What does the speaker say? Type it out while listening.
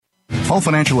All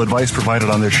financial advice provided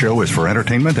on this show is for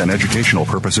entertainment and educational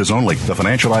purposes only. The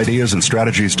financial ideas and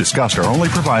strategies discussed are only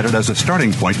provided as a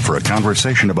starting point for a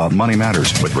conversation about money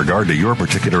matters. With regard to your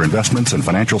particular investments and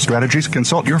financial strategies,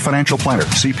 consult your financial planner,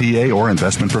 CPA, or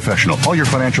investment professional. All your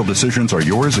financial decisions are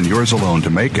yours and yours alone to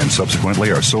make, and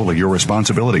subsequently are solely your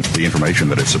responsibility. The information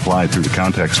that is supplied through the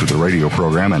context of the radio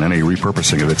program and any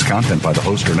repurposing of its content by the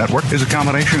host or network is a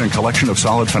combination and collection of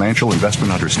solid financial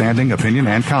investment understanding, opinion,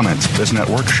 and comments. This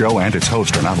network, show, and its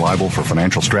host are not liable for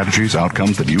financial strategies,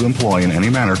 outcomes that you employ in any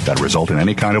manner that result in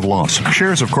any kind of loss.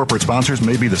 Shares of corporate sponsors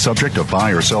may be the subject of buy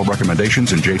or sell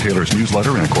recommendations in Jay Taylor's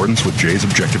newsletter in accordance with Jay's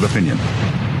objective opinion.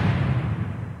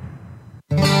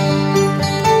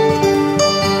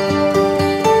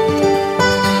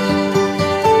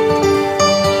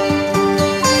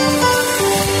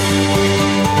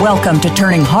 Welcome to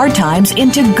Turning Hard Times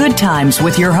into Good Times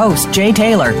with your host, Jay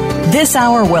Taylor. This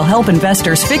hour will help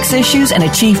investors fix issues and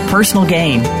achieve personal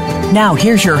gain. Now,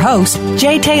 here's your host,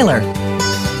 Jay Taylor.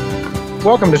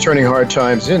 Welcome to Turning Hard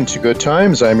Times into Good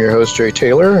Times. I'm your host, Jay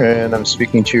Taylor, and I'm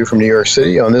speaking to you from New York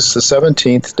City on this, the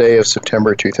 17th day of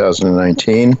September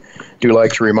 2019. I do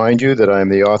like to remind you that I'm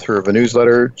the author of a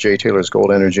newsletter, Jay Taylor's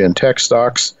Gold, Energy, and Tech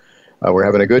Stocks. We're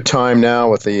having a good time now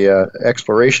with the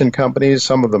exploration companies,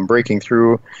 some of them breaking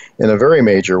through in a very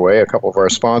major way. A couple of our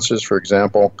sponsors, for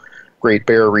example, Great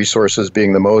Bear Resources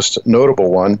being the most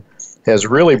notable one, has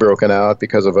really broken out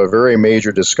because of a very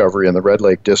major discovery in the Red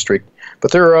Lake District.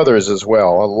 But there are others as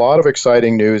well. A lot of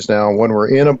exciting news now. When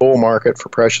we're in a bull market for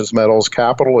precious metals,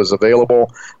 capital is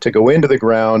available to go into the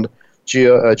ground.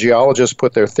 Geologists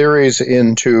put their theories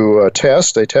into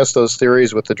test. They test those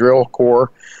theories with the drill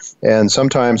core. And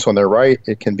sometimes when they're right,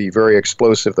 it can be very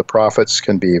explosive. The profits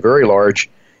can be very large,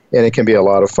 and it can be a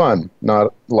lot of fun,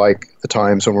 not like the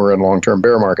times when we're in long-term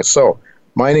bear markets. So,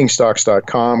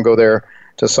 miningstocks.com, go there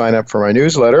to sign up for my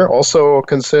newsletter. Also,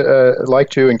 I'd like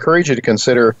to encourage you to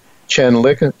consider Chen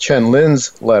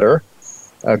Lin's letter.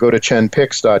 Go to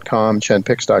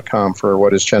chenpicks.com for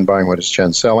what is Chen buying, what is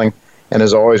Chen selling. And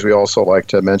as always, we also like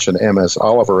to mention MS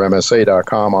Oliver,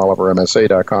 MSA.com,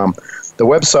 OliverMSA.com, the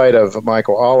website of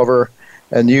Michael Oliver,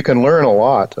 and you can learn a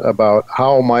lot about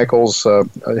how Michael's,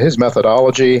 his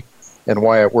methodology and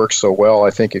why it works so well. I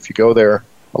think if you go there,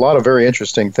 a lot of very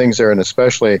interesting things there, and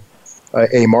especially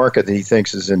a market that he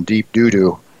thinks is in deep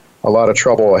doo-doo, a lot of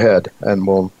trouble ahead, and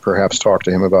we'll perhaps talk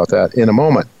to him about that in a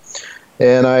moment.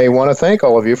 And I want to thank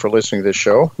all of you for listening to this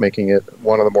show, making it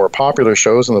one of the more popular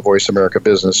shows on the Voice America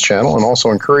Business Channel, and also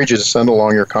encourage you to send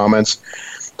along your comments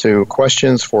to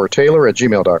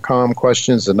questionsfortaylor@gmail.com,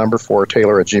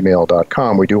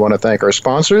 questions4taylor@gmail.com. We do want to thank our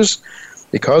sponsors.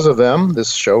 Because of them, this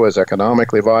show is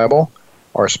economically viable.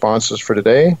 Our sponsors for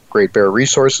today, Great Bear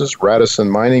Resources,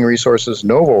 Radisson Mining Resources,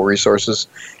 Novo Resources,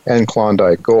 and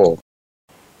Klondike Gold.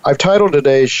 I've titled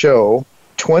today's show,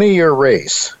 20-Year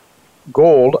Race,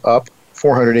 Gold Up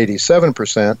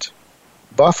 487%,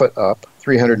 Buffett up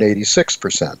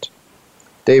 386%.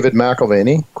 David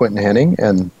McAlvany, Quentin Henning,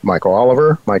 and Michael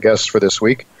Oliver, my guests for this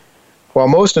week. While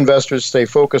most investors stay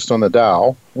focused on the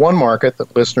Dow, one market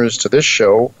that listeners to this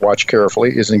show watch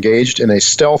carefully is engaged in a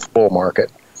stealth bull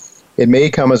market. It may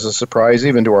come as a surprise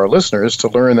even to our listeners to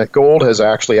learn that gold has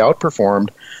actually outperformed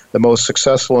the most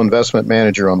successful investment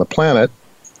manager on the planet,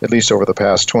 at least over the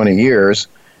past 20 years.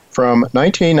 From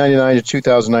 1999 to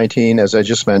 2019, as I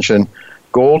just mentioned,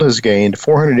 gold has gained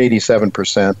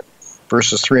 487%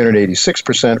 versus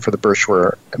 386% for the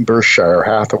Berkshire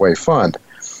Hathaway Fund.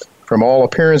 From all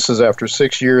appearances, after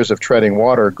 6 years of treading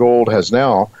water, gold has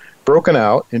now broken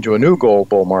out into a new gold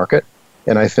bull market,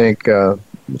 and I think the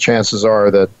chances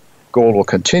are that gold will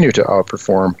continue to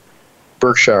outperform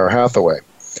Berkshire Hathaway.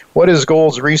 What is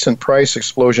gold's recent price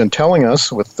explosion telling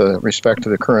us with respect to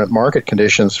the current market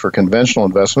conditions for conventional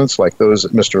investments like those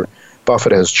that Mr.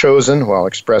 Buffett has chosen while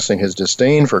expressing his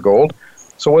disdain for gold?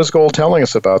 So what is gold telling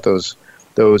us about those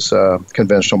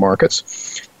conventional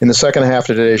markets? In the second half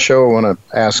of today's show, I want to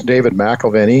ask David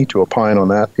McAlvany to opine on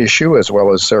that issue as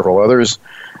well as several others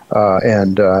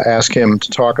and ask him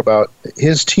to talk about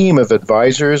his team of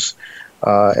advisors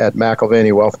at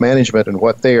McAlvany Wealth Management and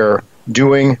what they are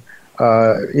doing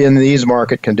in these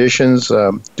market conditions.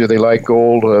 Do they like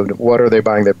gold? What are they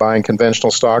buying? They're buying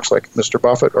conventional stocks like Mr.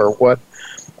 Buffett, or what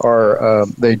are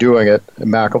they doing at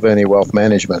McAlvany Wealth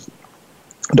Management?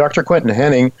 Dr. Quentin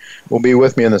Henning will be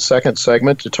with me in the second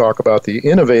segment to talk about the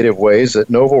innovative ways that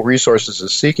Novo Resources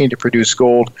is seeking to produce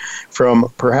gold from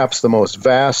perhaps the most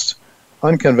vast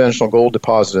unconventional gold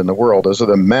deposit in the world. Those are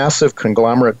the massive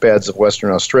conglomerate beds of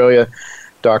Western Australia.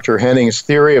 Dr. Henning's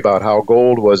theory about how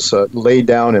gold was laid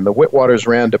down in the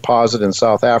Witwatersrand deposit in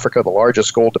South Africa, the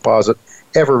largest gold deposit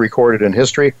ever recorded in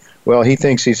history. Well, he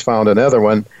thinks he's found another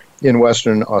one in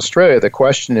Western Australia. The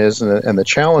question is, and the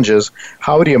challenge is,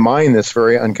 how do you mine this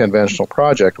very unconventional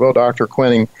project? Well, Dr.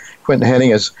 Quentin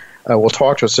Henning will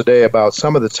talk to us today about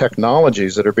some of the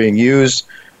technologies that are being used,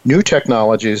 new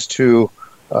technologies to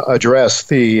address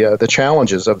the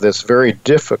challenges of this very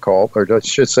difficult, or I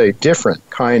should say different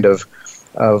kind of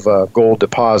gold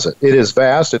deposit. It is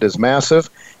vast, it is massive.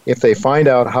 If they find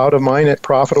out how to mine it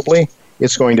profitably,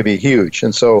 it's going to be huge.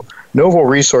 And so Novo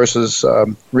Resources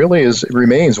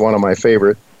remains one of my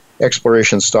favorite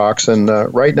exploration stocks. And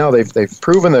right now they've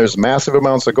proven there's massive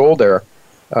amounts of gold there.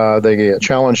 The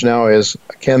challenge now is,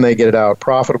 can they get it out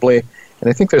profitably? And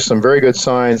I think there's some very good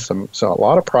signs. A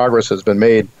lot of progress has been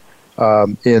made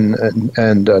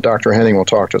and Dr. Henning will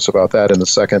talk to us about that in the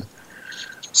second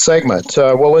segment.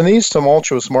 Well, in these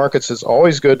tumultuous markets, it's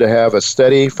always good to have a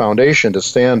steady foundation to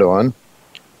stand on,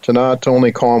 to not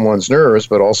only calm one's nerves,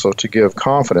 but also to give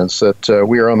confidence that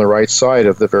we are on the right side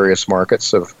of the various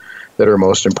markets that are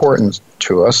most important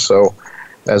to us. So,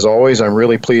 as always, I'm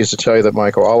really pleased to tell you that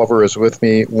Michael Oliver is with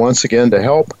me once again to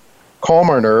help calm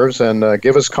our nerves and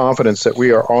give us confidence that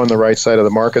we are on the right side of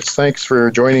the markets. Thanks for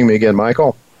joining me again,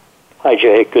 Michael. Hi,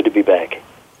 Jay. Good to be back.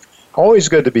 Always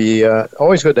good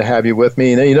to have you with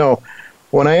me. You know,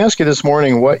 when I asked you this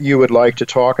morning what you would like to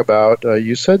talk about,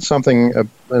 you said something,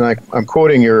 and I'm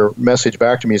quoting your message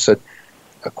back to me. You said,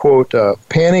 quote,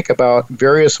 panic about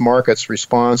various markets'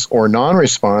 response or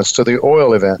non-response to the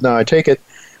oil event. Now, I take it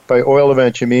by oil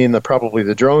event you mean probably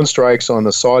the drone strikes on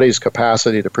the Saudis'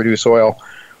 capacity to produce oil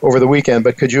over the weekend,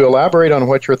 but could you elaborate on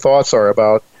what your thoughts are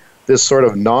about this sort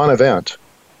of non-event?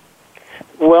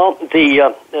 Well,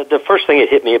 the first thing that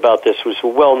hit me about this was a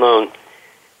well-known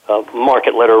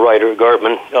market letter writer,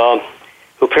 Gartman,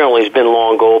 who apparently has been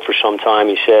long gold for some time.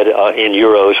 He said in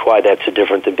euros, why that's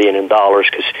different than being in dollars,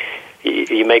 because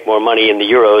you make more money in the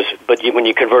euros, but when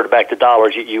you convert it back to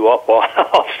dollars, you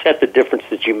offset the difference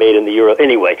that you made in the euro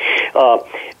anyway.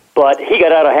 But he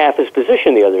got out of half his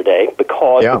position the other day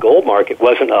because the gold market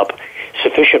wasn't up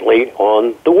sufficiently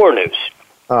on the war news.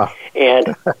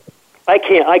 And I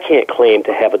can't claim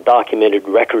to have a documented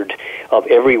record of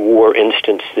every war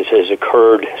instance that has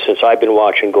occurred since I've been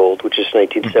watching gold, which is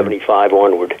 1975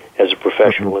 onward as a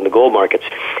professional in the gold markets,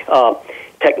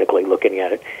 technically looking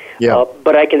at it.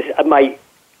 But my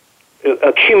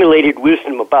accumulated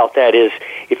wisdom about that is,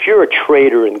 if you're a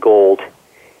trader in gold,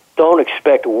 don't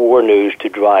expect war news to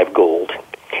drive gold.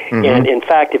 And in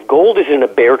fact, if gold is in a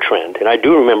bear trend, and I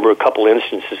do remember a couple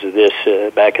instances of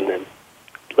this back in the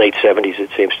late 70s, it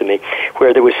seems to me,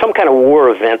 where there was some kind of war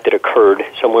event that occurred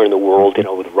somewhere in the world,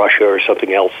 with Russia or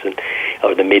something else,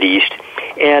 or the Mideast,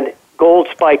 and gold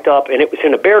spiked up, and it was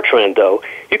in a bear trend, though.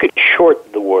 You could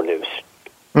short the war news.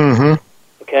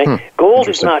 Okay? Gold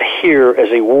is not here as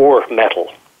a war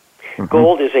metal.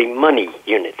 Gold is a money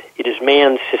unit. It is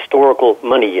man's historical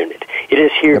money unit. It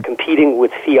is here competing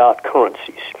with fiat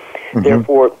currencies.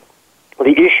 Therefore,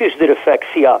 the issues that affect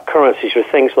fiat currencies are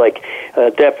things like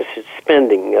deficit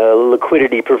spending,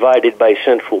 liquidity provided by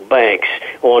central banks,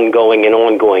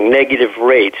 ongoing negative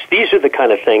rates. These are the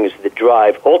kind of things that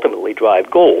ultimately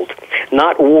drive gold,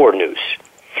 not war news.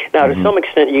 Now, to some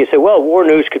extent, you can say, well, war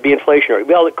news could be inflationary.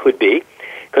 Well, it could be,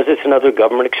 because it's another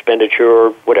government expenditure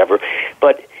or whatever.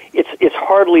 But it's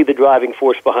hardly the driving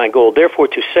force behind gold. Therefore,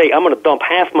 to say I'm going to dump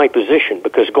half my position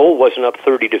because gold wasn't up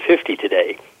 30 to 50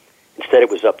 today, instead it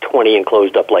was up 20 and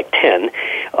closed up like 10,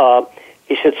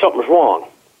 he said something's wrong.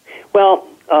 Well,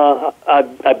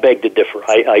 I beg to differ.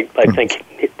 I think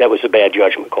that was a bad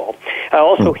judgment call. I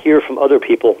also hear from other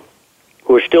people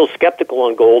who are still skeptical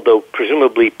on gold, though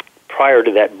presumably prior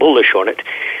to that bullish on it.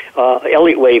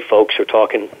 Elliott Wave folks are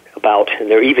talking about, and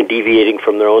they're even deviating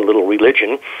from their own little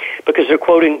religion, because they're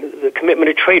quoting the Commitment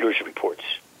of Traders reports.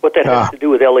 What that has to do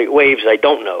with Elliott Waves, I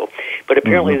don't know, but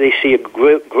apparently they see a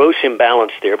gross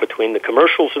imbalance there between the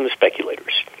commercials and the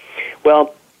speculators.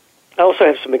 Well, I also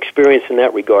have some experience in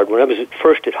that regard. When I was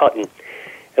first at Hutton,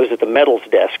 I was at the metals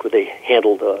desk where they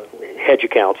handled hedge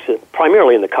accounts,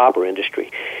 primarily in the copper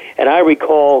industry. And I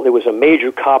recall there was a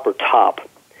major copper top,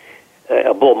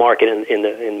 a bull market in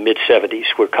the mid-'70s,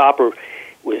 where copper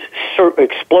was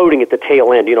exploding at the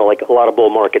tail end, like a lot of bull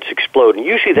markets explode. And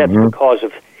usually that's because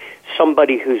of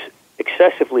somebody who's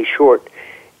excessively short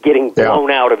getting blown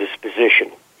out of his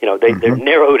position. They're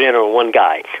narrowed in on one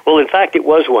guy. Well, in fact, it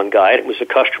was one guy, and it was a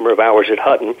customer of ours at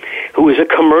Hutton, who was a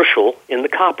commercial in the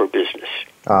copper business.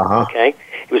 Okay?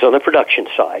 He was on the production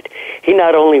side. He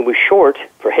not only was short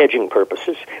for hedging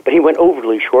purposes, but he went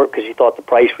overly short because he thought the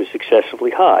price was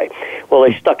excessively high. Well,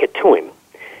 they stuck it to him.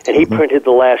 And he printed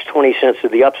the last 20 cents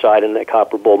of the upside in that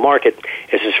copper bull market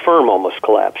as his firm almost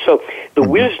collapsed. So the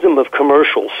wisdom of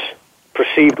commercials,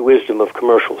 perceived wisdom of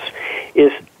commercials,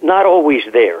 is not always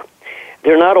there.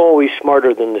 They're not always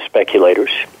smarter than the speculators.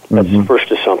 That's the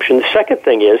first assumption. The second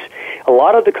thing is, a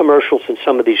lot of the commercials in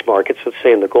some of these markets, let's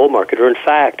say in the gold market, are in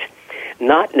fact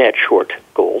not net short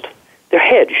gold. They're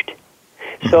hedged.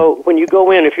 So when you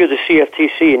go in, if you're the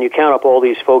CFTC and you count up all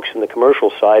these folks in the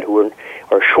commercial side who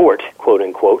are short, quote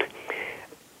unquote,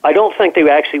 I don't think they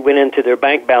actually went into their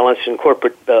bank balance and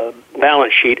corporate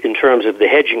balance sheet in terms of the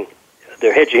hedging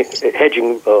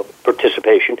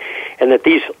participation, and that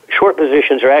these short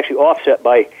positions are actually offset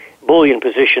by bullion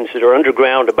positions that are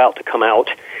underground about to come out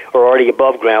or already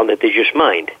above ground that they just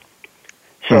mined.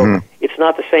 So it's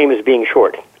not the same as being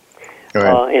short.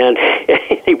 Right. And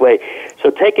anyway,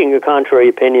 so taking a contrary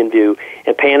opinion view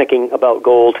and panicking about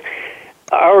gold,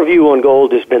 our view on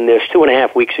gold has been this.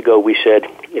 2.5 weeks ago we said,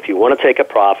 if you want to take a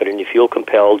profit and you feel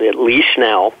compelled, at least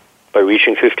now, by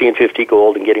reaching 1550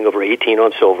 gold and getting over 18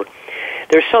 on silver,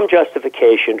 there's some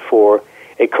justification for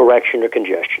a correction or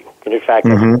congestion. And in fact,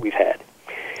 that's what we've had.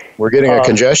 We're getting a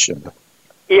congestion.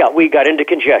 Yeah, we got into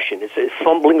congestion. It's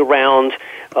fumbling around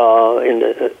in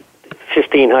the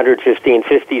 1500,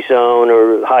 1550 zone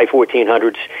or high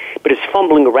 1400s, but it's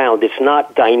fumbling around. It's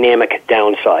not dynamic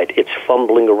downside. It's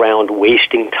fumbling around,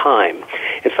 wasting time.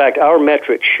 In fact, our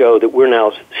metrics show that we're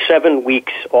now 7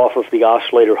 weeks off of the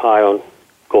oscillator high on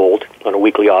gold, on a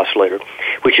weekly oscillator,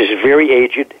 which is very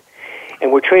aged,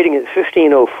 and we're trading at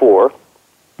 1504.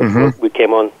 We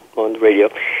came on the radio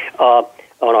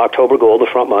on October Gold, the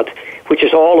front month, which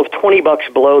is all of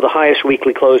 $20 below the highest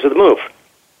weekly close of the move.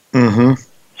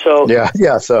 So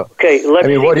So okay, what are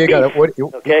you going to? What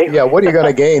are you going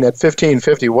to gain at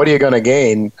 1550? What are you going to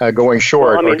gain going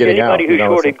short or getting out? Anybody who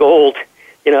shorted gold,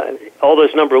 all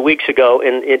those number of weeks ago,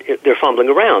 and they're fumbling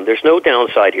around. There's no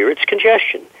downside here. It's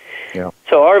congestion. Yeah.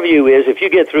 So our view is, if you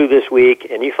get through this week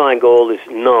and you find gold is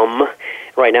numb,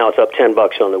 right now it's up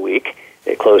 $10 on the week.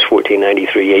 It closed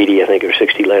 1493.80, I think, or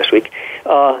 60 last week.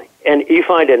 And you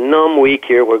find a numb week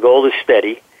here where gold is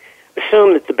steady.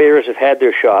 Assume that the bears have had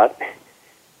their shot.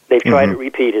 They've tried it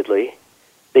repeatedly.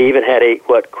 They even had a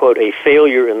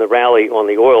failure in the rally on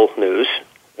the oil news.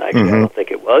 Actually, I don't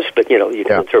think it was, but you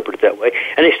can interpret it that way.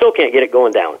 And they still can't get it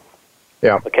going down.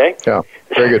 Yeah. Okay. Yeah.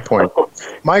 Very good point,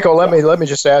 Michael. Let me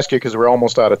just ask you, because we're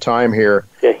almost out of time here.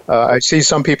 Okay. I see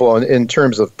some people in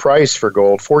terms of price for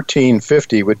gold,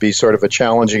 1450 would be sort of a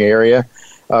challenging area.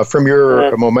 From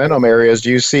your momentum areas,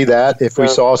 do you see that? If we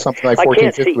saw something like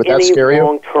 1450, would that scare you? I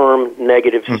can't see any long-term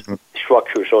negative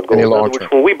structures on gold. In other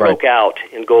words, when we broke out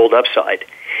in gold upside,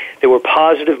 there were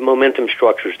positive momentum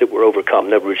structures that were overcome.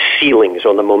 There were ceilings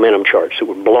on the momentum charts that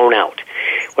were blown out.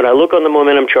 When I look on the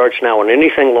momentum charts now on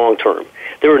anything long-term,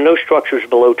 there are no structures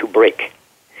below to break.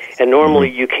 And normally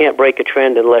you can't break a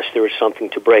trend unless there is something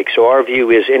to break. So our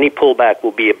view is any pullback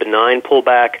will be a benign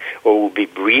pullback or will be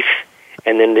brief,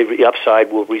 and then the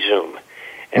upside will resume.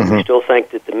 And we still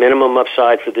think that the minimum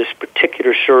upside for this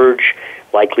particular surge,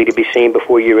 likely to be seen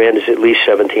before year-end, is at least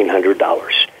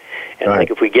 $1,700. And I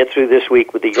think if we get through this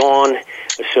week with a yawn,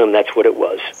 assume that's what it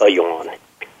was, a yawn.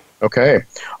 Okay.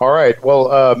 All right.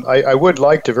 Well, I would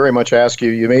like to very much ask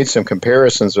you, you made some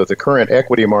comparisons of the current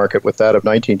equity market with that of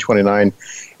 1929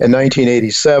 and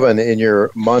 1987 in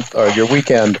your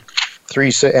weekend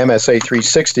MSA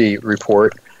 360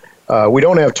 report. We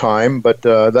don't have time, but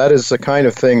that is the kind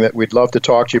of thing that we'd love to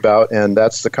talk to you about, and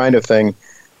that's the kind of thing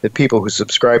that people who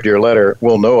subscribe to your letter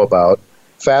will know about.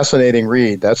 Fascinating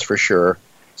read, that's for sure.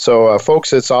 So,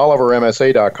 folks, it's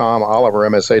OliverMSA.com,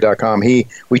 OliverMSA.com.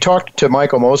 We talked to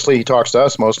Michael mostly. He talks to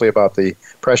us mostly about the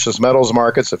precious metals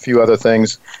markets, a few other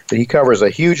things. But he covers a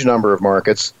huge number of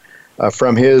markets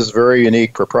from his very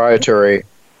unique proprietary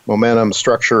momentum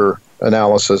structure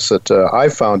analysis that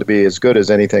I've found to be as good as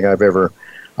anything I've ever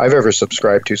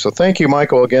subscribed to. So thank you,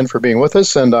 Michael, again for being with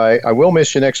us. And I will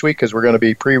miss you next week because we're going to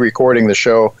be pre-recording the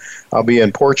show. I'll be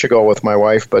in Portugal with my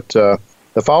wife, but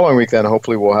the following week, then,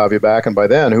 hopefully we'll have you back, and by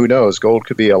then, who knows, gold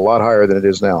could be a lot higher than it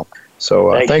is now.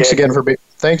 So thanks again for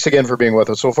being with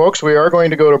us. So, folks, we are going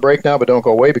to go to break now, but don't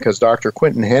go away because Dr.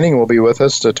 Quinton Henning will be with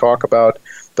us to talk about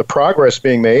the progress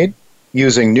being made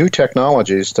using new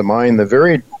technologies to mine the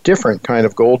very different kind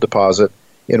of gold deposit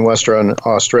in Western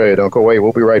Australia. Don't go away.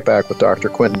 We'll be right back with Dr.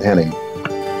 Quinton Henning.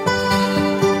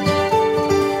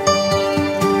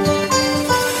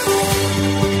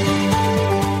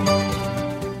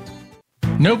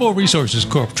 Novo Resources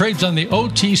Corp. trades on the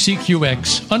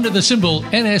OTCQX under the symbol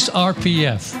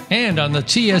NSRPF and on the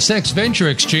TSX Venture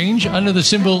Exchange under the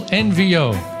symbol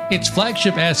NVO. Its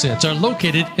flagship assets are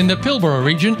located in the Pilbara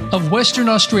region of Western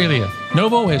Australia.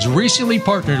 Novo has recently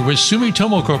partnered with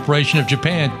Sumitomo Corporation of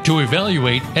Japan to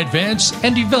evaluate, advance,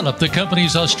 and develop the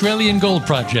company's Australian gold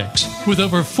projects. With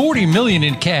over $40 million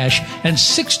in cash and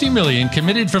 $60 million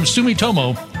committed from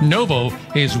Sumitomo, Novo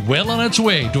is well on its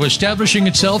way to establishing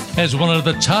itself as one of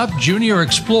the top junior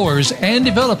explorers and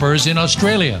developers in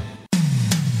Australia.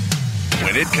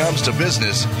 When it comes to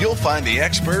business, you'll find the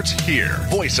experts here.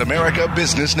 Voice America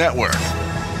Business Network.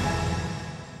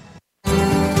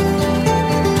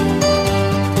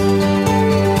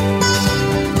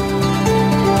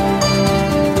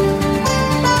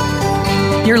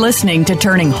 You're listening to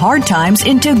Turning Hard Times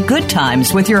into Good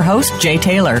Times with your host, Jay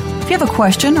Taylor. If you have a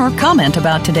question or comment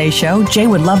about today's show, Jay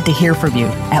would love to hear from you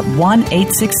at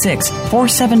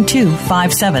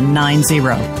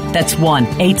 1-866-472-5790. That's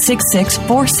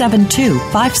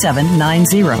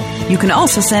 1-866-472-5790. You can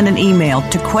also send an email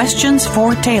to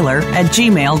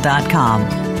questionsfortaylor@gmail.com.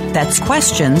 That's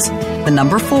questions, the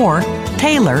number 4,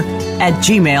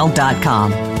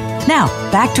 Taylor@gmail.com. Now,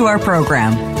 back to our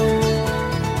program.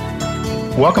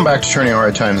 Welcome back to Turning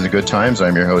Hard Times into Good Times.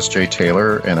 I'm your host, Jay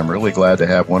Taylor, and I'm really glad to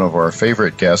have one of our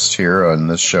favorite guests here on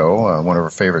this show, one of our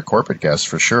favorite corporate guests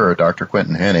for sure, Dr.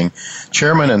 Quinton Henning,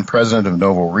 Chairman and President of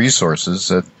Novo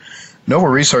Resources. Novo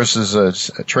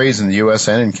Resources trades in the U.S.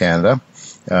 and in Canada.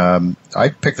 I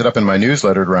picked it up in my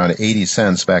newsletter at around 80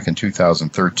 cents back in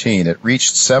 2013. It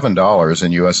reached $7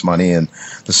 in U.S. money in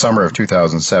the summer of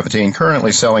 2017,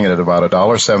 currently selling it at about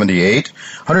 $1.78,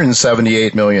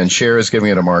 178 million shares, giving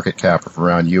it a market cap of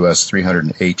around U.S.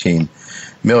 $318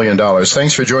 million.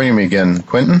 Thanks for joining me again,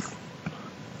 Quinton.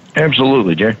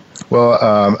 Absolutely, Jay. Well,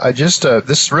 this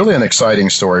is really an exciting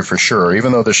story for sure,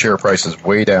 even though the share price is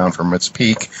way down from its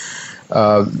peak.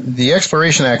 The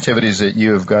exploration activities that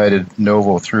you have guided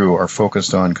Novo through are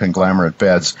focused on conglomerate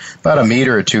beds, about a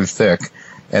meter or two thick,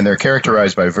 and they're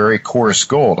characterized by very coarse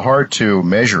gold. Hard to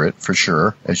measure it for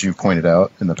sure, as you pointed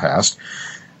out in the past.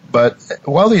 But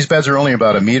while these beds are only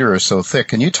about a meter or so thick,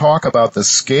 can you talk about the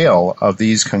scale of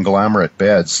these conglomerate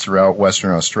beds throughout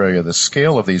Western Australia, the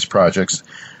scale of these projects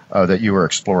that you were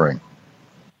exploring?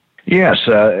 Yes,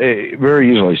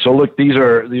 very easily. So look, these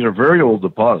are very old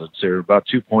deposits. They're about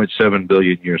 2.7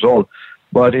 billion years old.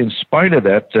 But in spite of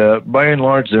that, by and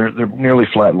large, they're nearly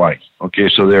flat lying. Okay,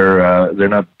 so they're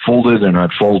not folded, they're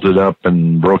not folded up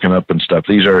and broken up and stuff.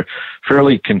 These are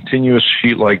fairly continuous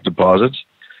sheet-like deposits.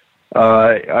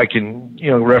 I can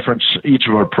reference each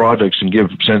of our projects and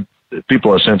give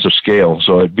people a sense of scale.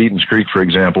 So at Beaton's Creek, for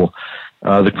example,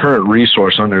 the current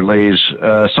resource underlays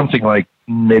something like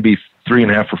maybe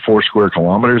 3.5 or 4 square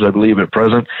kilometers, I believe, at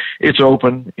present. It's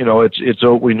open. We know it's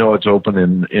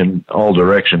open in all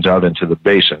directions out into the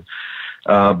basin.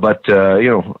 But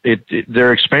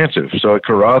they're expansive. So at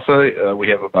Karratha, we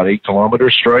have about 8 kilometer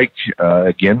strike.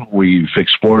 Again, we've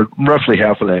explored roughly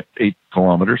half of that 8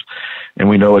 kilometers, and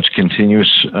we know it's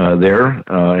continuous there.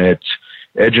 At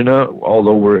Egina,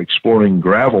 although we're exploring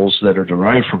gravels that are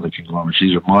derived from the conglomerates,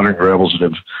 these are modern gravels that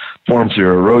have formed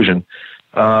through erosion.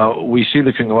 We see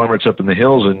the conglomerates up in the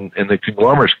hills, and the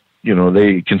conglomerates,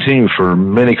 they continue for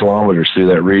many kilometers through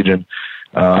that region.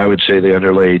 I would say they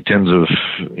underlay tens of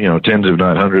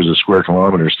not hundreds of square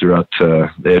kilometers throughout the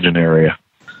Egina area.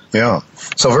 Yeah,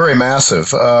 so very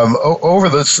massive. Over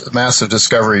this massive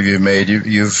discovery you've made,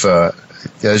 you've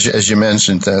as you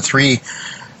mentioned, three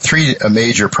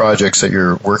major projects that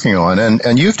you're working on,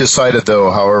 and you've decided, though,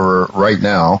 however, right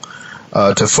now,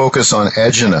 to focus on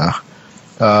Egina.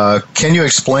 Can you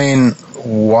explain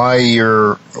why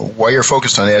you're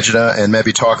focused on Egina, and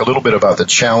maybe talk a little bit about the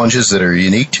challenges that are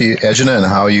unique to Egina and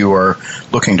how you are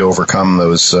looking to overcome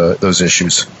those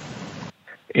issues?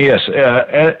 Yes,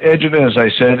 Egina, as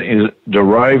I said, is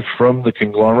derived from the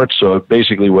conglomerate. So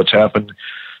basically, what's happened,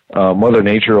 Mother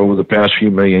Nature over the past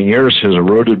few million years has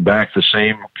eroded back the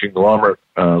same conglomerate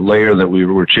layer that we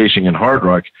were chasing in hard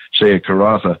rock, say at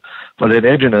Karratha. But at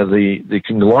Egina, the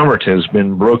conglomerate has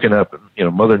been broken up.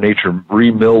 Mother Nature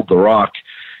remilled the rock,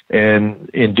 and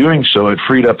in doing so, it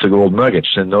freed up the gold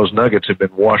nuggets, and those nuggets have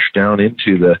been washed down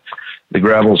into the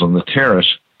gravels on the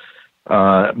terrace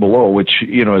below, which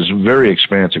is very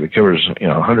expansive. It covers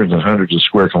hundreds and hundreds of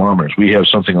square kilometers. We have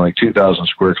something like 2,000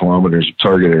 square kilometers of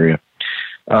target area.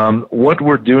 What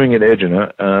we're doing at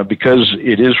Egina, because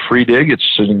it is free dig, it's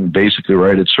sitting basically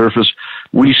right at surface,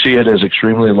 we see it as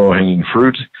extremely low-hanging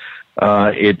fruit.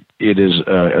 It is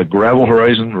a gravel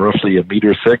horizon, roughly a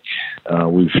meter thick.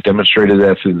 We've demonstrated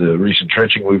that through the recent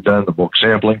trenching we've done, the bulk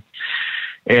sampling.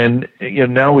 And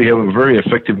now we have a very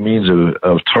effective means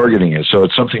of targeting it. So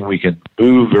it's something we can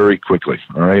move very quickly.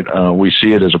 All right. We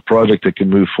see it as a project that can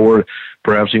move forward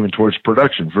perhaps even towards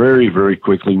production very, very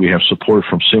quickly. We have support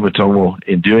from Sumitomo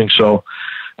in doing so.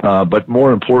 But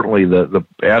more importantly, the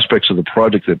aspects of the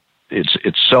project that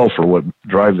itself are what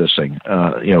drive this thing.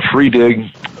 Free dig,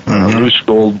 loose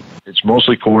gold, it's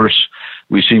mostly coarse.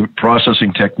 We see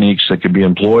processing techniques that could be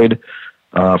employed.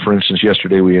 For instance,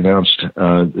 yesterday we announced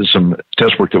some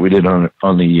test work that we did on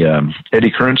the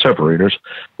eddy current separators,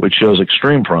 which shows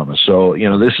extreme promise. So,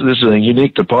 this is a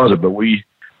unique deposit, but we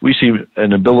see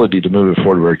an ability to move it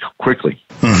forward very quickly.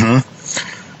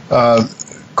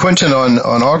 Quinton,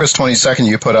 on August 22nd,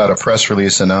 you put out a press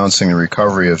release announcing the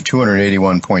recovery of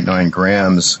 281.9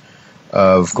 grams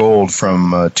of gold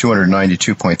from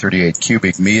 292.38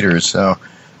 cubic meters. Now,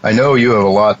 I know you have a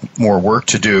lot more work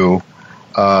to do.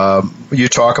 You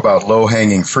talk about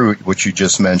low-hanging fruit, which you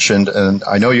just mentioned, and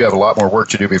I know you have a lot more work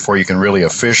to do before you can really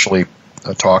officially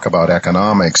talk about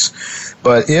economics.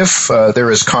 But if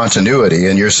there is continuity,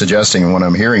 and you're suggesting, when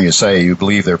I'm hearing you say you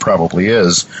believe there probably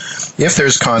is, if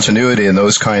there's continuity in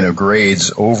those kind of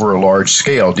grades over a large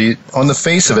scale, on the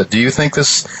face of it, do you think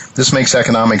this makes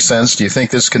economic sense? Do you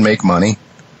think this can make money?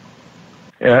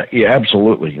 Yeah,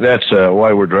 absolutely. That's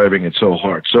why we're driving it so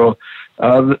hard. So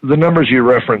the numbers you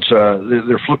reference,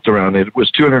 they're flipped around. It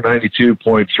was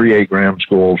 292.38 grams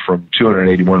gold from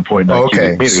 281.9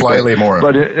 cubic meters. Slightly more.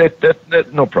 But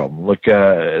that no problem. Look,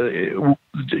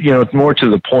 it's more to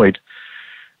the point.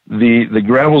 The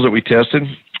gravels that we tested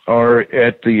are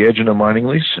at the Egina mining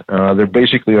lease. They're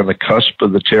basically on the cusp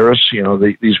of the terrace.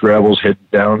 These gravels head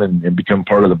down and become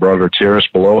part of the broader terrace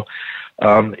below.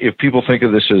 If people think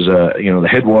of this as, the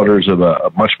headwaters of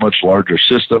a much, much larger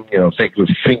system, think of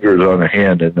fingers on a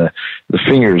hand, and the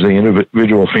fingers, the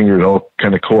individual fingers all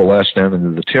kind of coalesce down into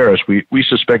the terrace. We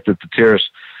suspect that the terrace,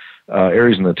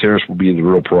 areas in the terrace will be the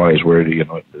real prize where,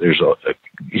 there's a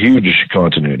huge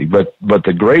continuity. But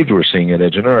the grades we're seeing at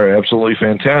Egina are absolutely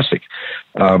fantastic.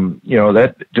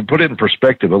 That, to put it in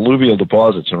perspective, alluvial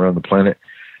deposits around the planet,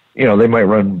 they might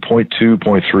run 0.2,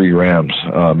 0.3 grams,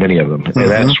 many of them, and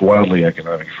that's wildly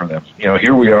economic for them.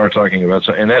 Here we are talking about,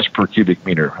 and that's per cubic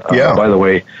meter. By the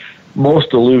way,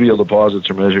 most alluvial deposits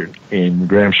are measured in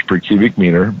grams per cubic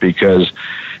meter because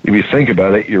if you think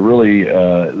about it, you're really,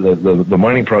 the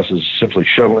mining process is simply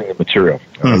shoveling the material.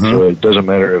 So it doesn't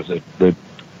matter if the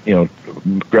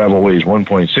gravel weighs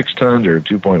 1.6 tons or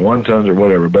 2.1 tons or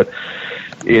whatever, but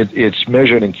it's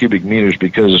measured in cubic meters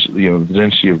because the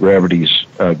density of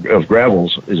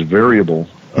gravels is variable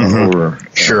over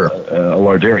a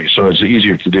large area, so it's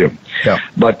easier to do. Yeah.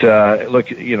 But look,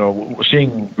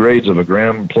 seeing grades of a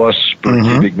gram plus per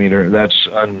cubic meter, that's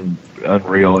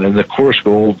unreal. And the coarse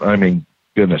gold, I mean,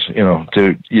 goodness,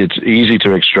 it's easy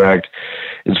to extract.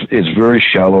 It's very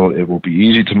shallow. It will be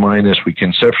easy to mine this. We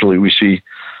see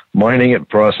mining it,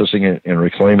 processing it, and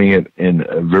reclaiming it in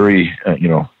a very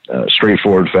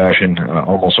straightforward fashion,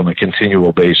 almost on a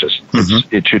continual basis.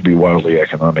 It should be wildly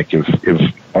economic if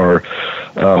our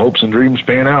hopes and dreams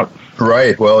pan out.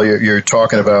 Right. Well, you're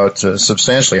talking about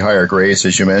substantially higher grades,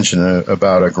 as you mentioned,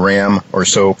 about a gram or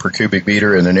so per cubic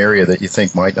meter in an area that you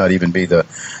think might not even be the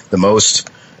most,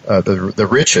 the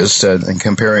richest, and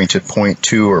comparing to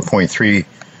 0.2 or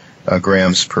 0.3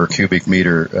 grams per cubic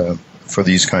meter for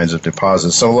these kinds of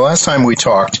deposits. So the last time we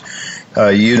talked,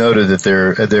 you noted that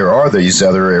there are these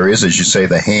other areas, as you say,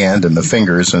 the hand and the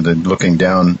fingers, and then looking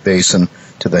down basin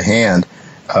to the hand.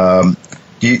 The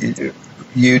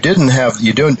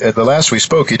last we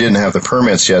spoke, you didn't have the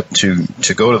permits yet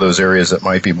to go to those areas that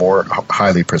might be more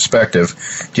highly prospective.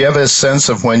 Do you have a sense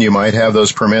of when you might have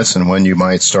those permits and when you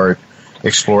might start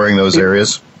exploring those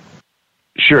areas?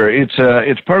 Sure,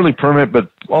 it's partly permit, but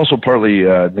also partly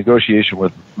negotiation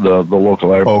with the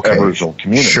local Aboriginal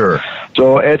community. Sure.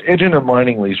 So at Egina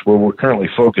Mining Lease, where we're currently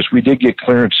focused, we did get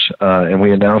clearance, and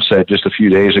we announced that just a few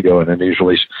days ago in a news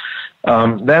release.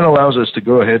 That allows us to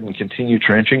go ahead and continue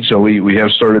trenching. So we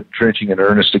have started trenching in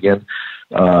earnest again,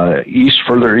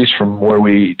 further east from where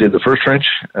we did the first trench.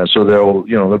 So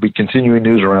there'll be continuing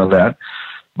news around that.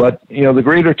 But the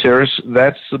greater terrace,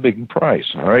 that's the big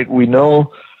prize. All right, we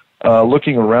know.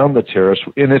 Looking around the terrace,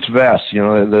 and it's vast.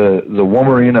 The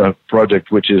Womarina project,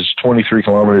 which is 23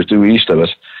 kilometers due east of us,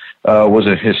 was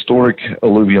a historic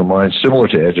alluvial mine similar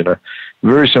to Egina.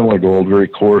 Very similar gold, very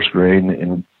coarse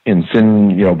grain in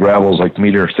thin, gravels, like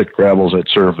meter-thick gravels at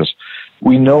surface.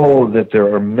 We know that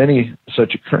there are many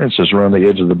such occurrences around the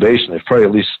edge of the basin. There's probably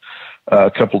at least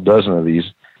a couple dozen of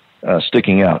these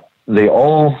sticking out. They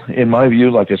all, in my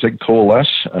view, like I said, coalesce.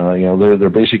 They're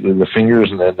basically the fingers,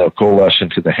 and then they'll coalesce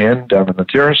into the hand down in the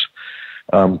terrace.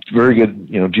 Very good,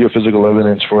 geophysical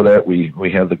evidence for that.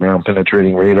 We have the ground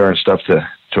penetrating radar and stuff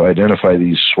to identify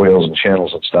these swales and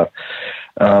channels and stuff.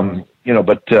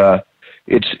 But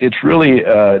it's really,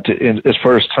 as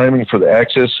far as timing for the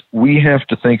access, we have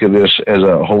to think of this as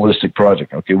a holistic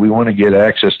project. Okay, we want to get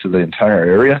access to the entire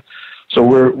area. So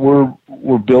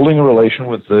we're building a relation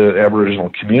with the Aboriginal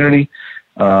community.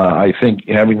 I think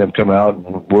having them come out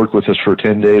and work with us for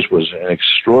 10 days was an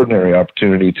extraordinary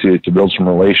opportunity to build some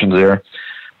relations there.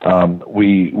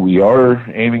 We are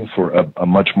aiming for a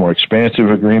much more expansive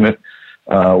agreement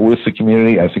with the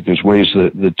community. I think there's ways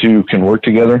that the two can work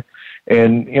together,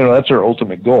 and that's our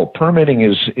ultimate goal. Permitting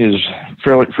is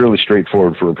fairly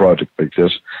straightforward for a project like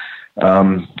this.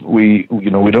 We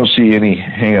don't see any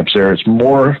hang-ups there. It's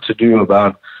more to do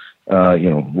about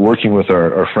working with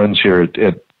our friends here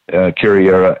at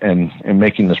Carriera and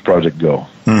making this project go.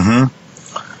 Mm-hmm.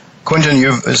 Quentin,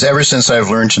 ever since I've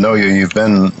learned to know you, you've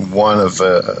been one of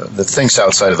that thinks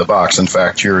outside of the box. In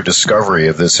fact, your discovery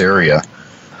of this area,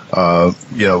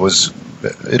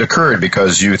 it occurred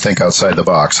because you think outside the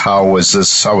box. How was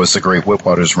the Great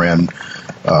Witwatersrand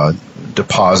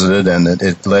deposited, and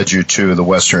it led you to the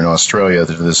Western Australia,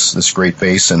 to this great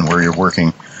basin where you're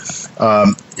working.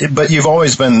 But you've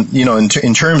always been,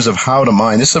 in terms of how to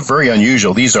mine, these are very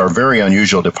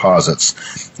unusual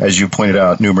deposits, as you pointed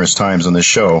out numerous times on this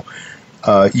show.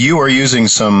 You are using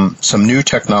some new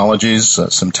technologies,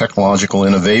 some technological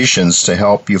innovations to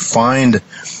help you find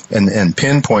and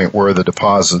pinpoint where the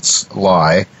deposits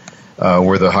lie,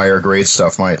 where the higher grade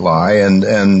stuff might lie, and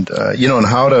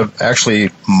how to actually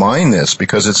mine this,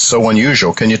 because it's so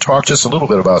unusual. Can you talk just a little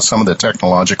bit about some of the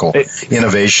technological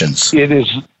innovations? It is.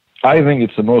 I think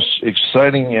it's the most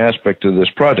exciting aspect of this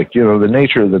project. The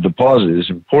nature of the deposit is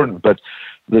important, but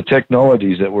the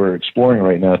technologies that we're exploring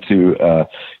right now to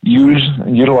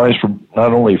utilize for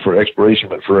not only for exploration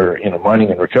but for mining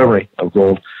and recovery of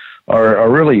gold are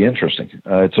really interesting.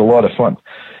 It's a lot of fun.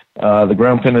 The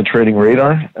ground penetrating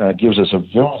radar gives us a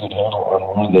very good handle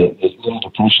on where the little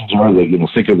depressions are.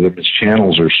 Think of them as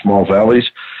channels or small valleys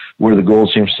where the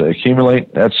gold seems to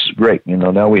accumulate. That's great.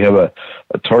 Now we have a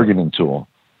targeting tool.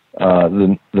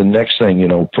 The next thing,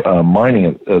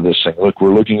 mining this thing. Look,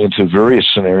 we're looking into various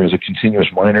scenarios of continuous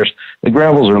miners. The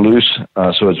gravels are loose,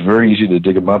 so it's very easy to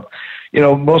dig them up.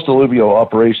 Most alluvial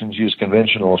operations use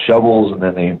conventional shovels, and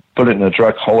then they put it in a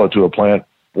truck, haul it to a plant,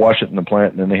 wash it in the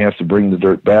plant, and then they have to bring the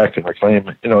dirt back and reclaim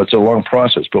it. It's a long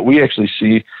process, but we actually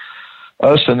see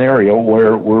a scenario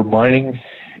where we're mining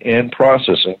and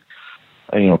processing,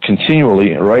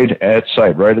 continually right at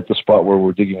site, right at the spot where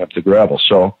we're digging up the gravel.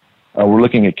 So we're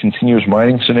looking at continuous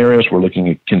mining scenarios. We're looking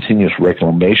at continuous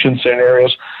reclamation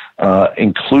scenarios,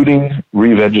 including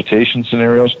revegetation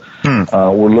scenarios.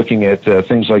 We're looking at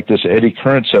things like this eddy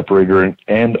current separator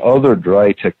and other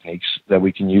dry techniques that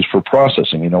we can use for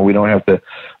processing. We don't have to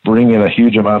bring in a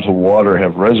huge amount of water,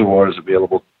 have reservoirs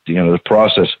available to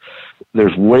process.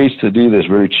 There's ways to do this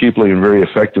very cheaply and very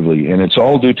effectively, and it's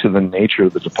all due to the nature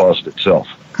of the deposit itself.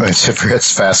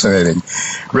 It's fascinating.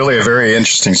 Really a very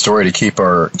interesting story to keep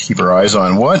our eyes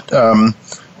on. What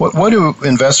do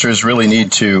investors really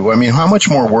need to, how much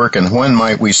more work, and when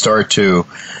might we start to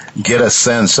get a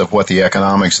sense of what the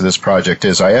economics of this project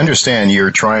is? I understand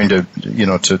you're trying to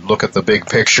look at the big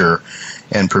picture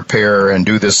and prepare and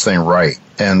do this thing right,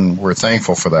 and we're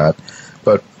thankful for that.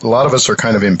 But a lot of us are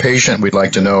kind of impatient. We'd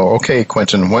like to know, okay,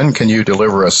 Quentin, when can you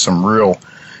deliver us some real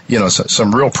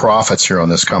profits here on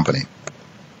this company?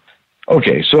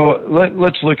 Okay, so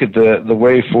let's look at the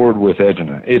way forward with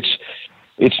Egina.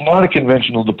 It's not a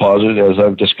conventional deposit, as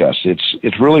I've discussed.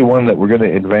 It's really one that we're going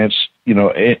to advance,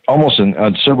 almost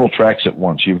on several tracks at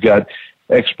once. You've got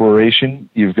exploration,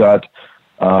 you've got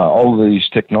all of these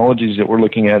technologies that we're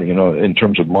looking at, in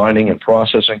terms of mining and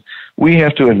processing. We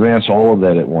have to advance all of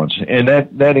that at once, and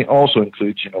that also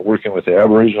includes, working with the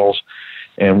Aboriginals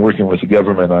and working with the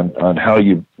government on how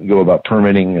you go about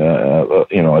permitting,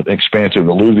 an expansive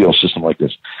alluvial system like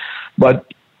this.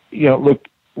 But, look,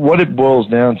 what it boils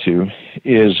down to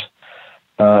is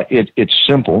it's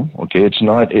simple. Okay, it's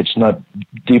not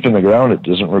deep in the ground. It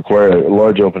doesn't require a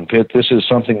large open pit. This is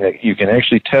something that you can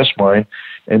actually test mine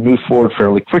and move forward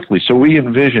fairly quickly. So we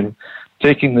envision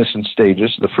taking this in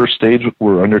stages. The first stage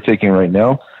we're undertaking right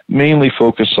now mainly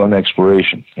focused on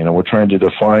exploration. We're trying to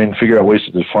figure out ways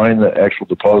to define the actual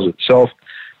deposit itself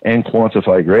and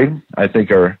quantify grade. I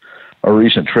think our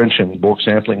recent trench and bulk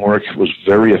sampling work was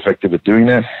very effective at doing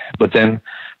that. But then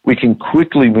we can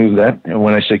quickly move that, and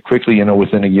when I say quickly,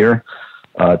 within a year,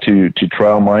 to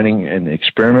trial mining and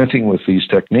experimenting with these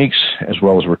techniques as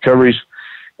well as recoveries.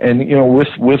 And,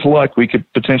 with luck, we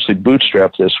could potentially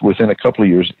bootstrap this within a couple of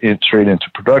years straight into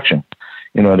production,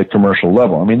 at a commercial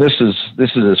level. This is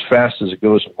as fast as it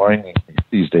goes in mining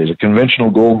these days. A conventional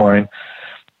gold mine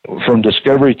from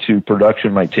discovery to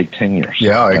production might take 10 years.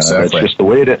 Yeah, exactly. That's just the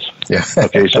way it is. Yeah.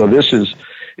 Okay, so this is,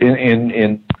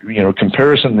 in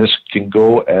comparison, this can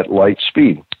go at light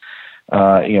speed.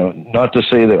 Not to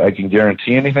say that I can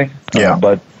guarantee anything,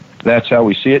 but that's how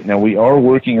we see it. Now, we are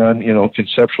working on,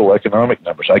 conceptual economic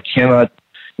numbers. I cannot,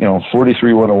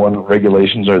 43-101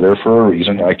 regulations are there for a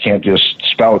reason. I can't just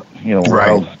spout,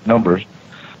 wild numbers.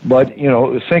 But,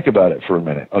 think about it for a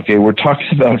minute. Okay, we're talking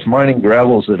about mining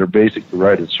gravels that are basically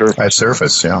right at surface. At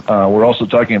surface, yeah. We're also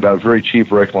talking about very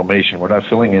cheap reclamation. We're not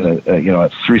filling in a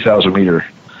 3,000-meter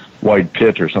wide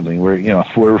pit or something. We're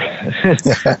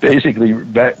basically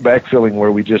backfilling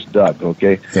where we just dug.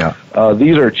 Okay. Yeah.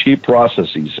 These are cheap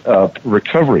processes.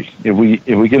 Recovery. If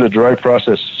we get a dry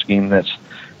process scheme that's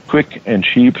quick and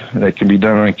cheap, that can be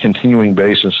done on a continuing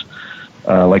basis,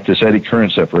 like this eddy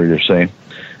current separator say.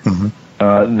 Mm-hmm.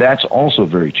 That's also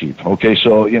very cheap. Okay,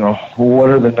 so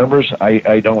what are the numbers?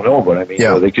 I don't know, but I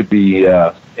mean, they could be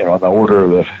on the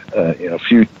order of a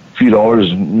few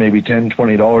dollars, maybe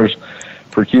 $10-$20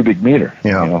 per cubic meter.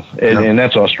 Yeah, and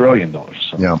that's Australian dollars.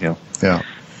 So, yeah.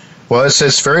 Well,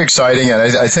 it's very exciting, and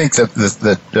I think that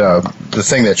the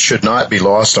thing that should not be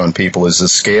lost on people is the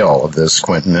scale of this,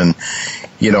 Quentin. And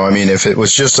if it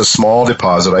was just a small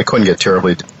deposit, I couldn't get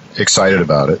terribly excited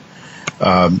about it.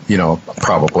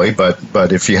 Probably,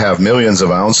 but if you have millions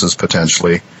of ounces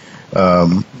potentially,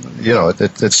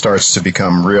 it starts to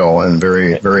become real and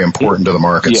very, very important to the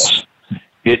markets. Yes,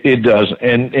 it does.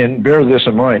 And bear this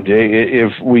in mind, Jay,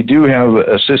 if we do have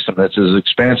a system that's as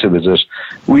expansive as this,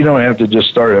 we don't have to just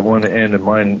start at one end and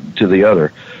mine to the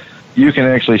other. You can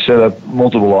actually set up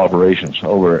multiple operations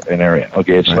over an area.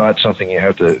 Okay, it's not something you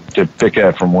have to pick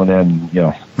at from one end,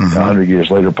 100 years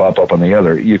later pop up on the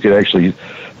other. You could actually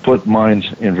put mines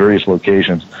in various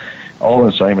locations, all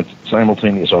in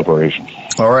simultaneous operation.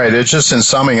 All right. It's just in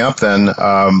summing up then,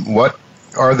 what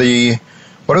are the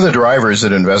drivers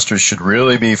that investors should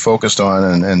really be focused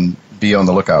on and be on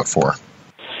the lookout for?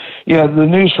 Yeah, the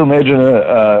news from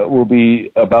Egina will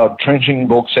be about trenching,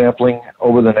 bulk sampling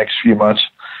over the next few months.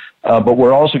 But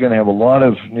we're also going to have a lot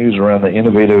of news around the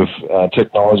innovative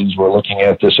technologies we're looking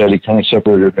at. This eddy current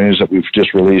separator news that we've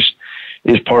just released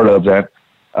is part of that.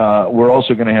 We're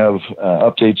also going to have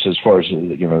updates as far as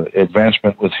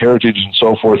advancement with heritage and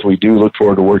so forth. We do look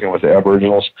forward to working with the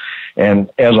Aboriginals, and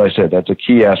as I said, that's a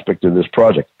key aspect of this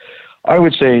project. I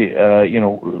would say,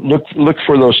 look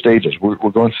for those stages. We're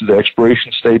going through the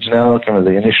exploration stage now, kind of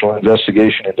the initial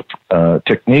investigation into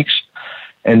techniques,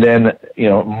 and then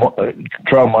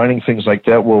trial mining, things like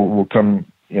that will come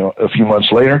a few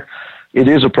months later. It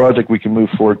is a project we can move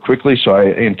forward quickly, so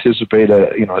I anticipate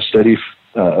a steady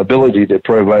ability to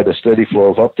provide a steady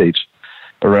flow of updates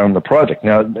around the project.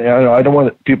 Now, I don't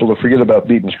want people to forget about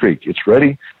Beaton's Creek. It's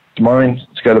ready. It's mined.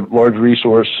 It's got a large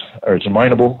resource, or it's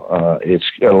mineable. It's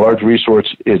got a large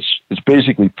resource. It's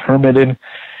basically permitted,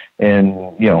 and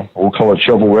we'll call it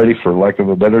shovel ready for lack of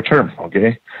a better term.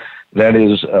 Okay, that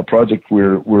is a project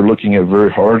we're looking at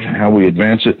very hard. How we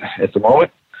advance it at the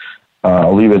moment.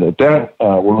 I'll leave it at that.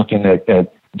 We're looking at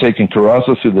taking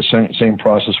Karratha through the same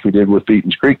process we did with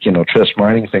Beaton's Creek, chest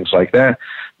mining, things like that.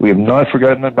 We have not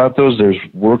forgotten about those. There's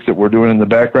work that we're doing in the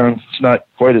background. It's not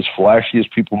quite as flashy as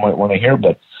people might want to hear,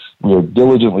 but we're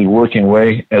diligently working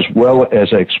away as well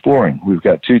as exploring. We've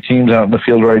got 2 teams out in the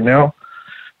field right now.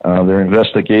 They're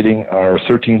investigating our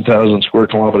 13,000 square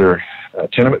kilometer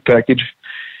tenement package,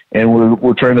 and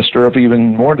we're trying to stir up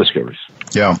even more discoveries.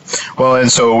 Yeah. Well,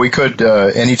 and so we could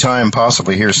anytime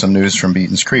possibly hear some news from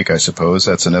Beaton's Creek, I suppose.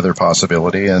 That's another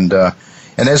possibility. And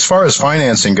as far as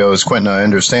financing goes, Quentin, I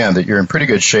understand that you're in pretty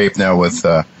good shape now with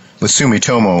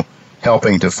Sumitomo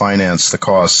helping to finance the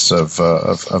costs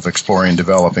of exploring and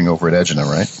developing over at Egina,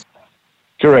 right?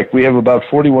 Correct. We have about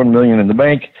 $41 million in the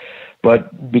bank,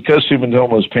 but because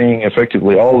Sumitomo is paying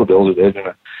effectively all the bills at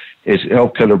Egina, it's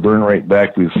helped cut our burn rate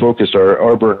back. We've focused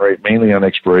our burn rate mainly on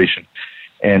exploration,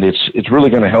 and it's really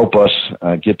going to help us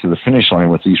get to the finish line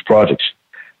with these projects.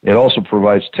 It also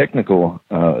provides technical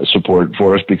support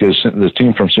for us because the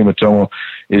team from Sumitomo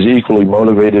is equally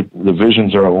motivated. The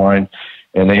visions are aligned,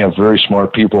 and they have very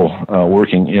smart people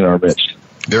working in our midst.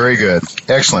 Very good.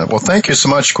 Excellent. Well, thank you so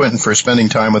much, Quentin, for spending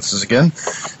time with us again.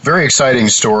 Very exciting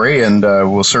story, and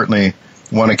we'll certainly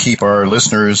want to keep our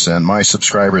listeners and my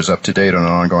subscribers up to date on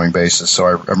an ongoing basis.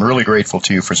 So I'm really grateful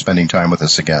to you for spending time with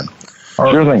us again.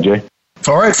 Sure thing, Jay.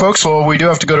 All right, folks. Well, we do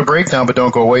have to go to break now, but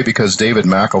don't go away because David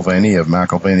McIlvaney of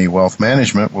McIlvaney Wealth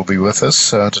Management will be with us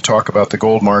to talk about the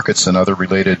gold markets and other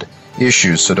related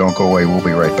issues. So don't go away. We'll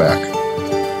be right back.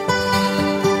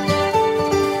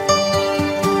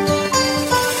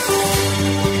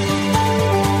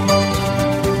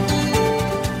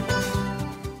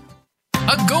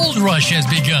 rush has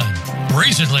begun.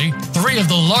 Recently, 3 of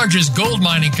the largest gold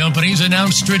mining companies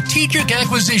announced strategic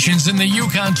acquisitions in the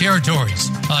Yukon territories.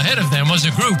 Ahead of them was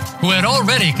a group who had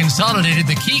already consolidated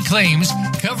the key claims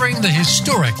covering the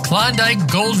historic Klondike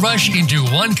Gold Rush into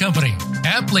one company,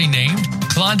 aptly named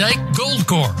Klondike Gold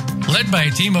Corp. Led by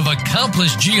a team of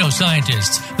accomplished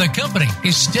geoscientists, the company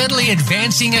is steadily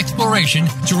advancing exploration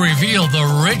to reveal the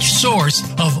rich source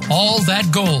of all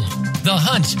that gold. The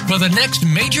hunt for the next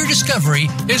major discovery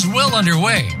is well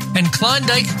underway, and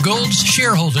Klondike Gold's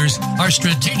shareholders are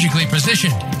strategically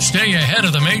positioned. Stay ahead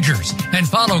of the majors and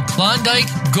follow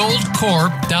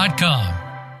KlondikeGoldCorp.com.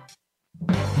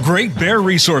 Great Bear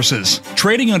Resources,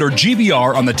 trading under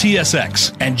GBR on the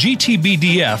TSX and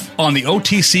GTBDF on the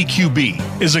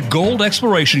OTCQB, is a gold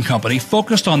exploration company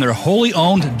focused on their wholly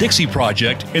owned Dixie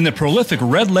project in the prolific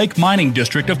Red Lake Mining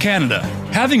District of Canada.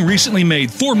 Having recently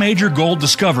made 4 major gold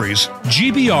discoveries,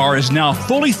 GBR is now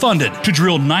fully funded to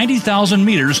drill 90,000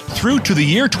 meters through to the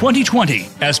year 2020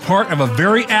 as part of a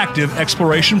very active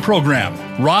exploration program.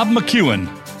 Rob McEwen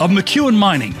of McEwen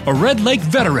Mining, a Red Lake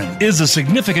veteran, is a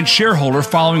significant shareholder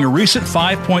following a recent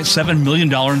 $5.7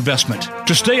 million investment.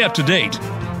 To stay up to date,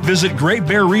 visit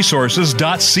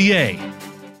GreatBearResources.ca.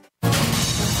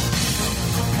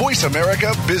 Voice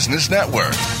America Business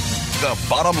Network, the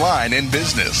bottom line in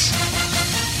business.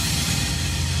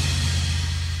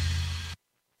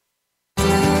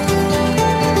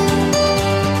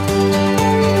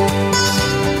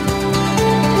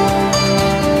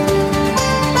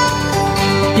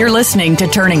 You're listening to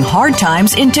Turning Hard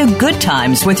Times into Good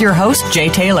Times with your host, Jay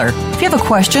Taylor. If you have a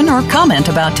question or comment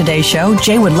about today's show,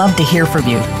 Jay would love to hear from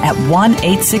you at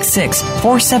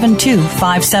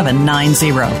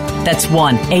 1-866-472-5790. That's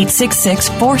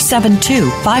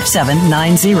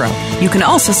 1-866-472-5790. You can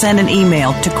also send an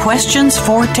email to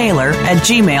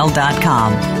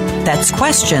questionsfortaylor@gmail.com. That's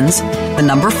questions, the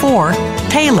number 4,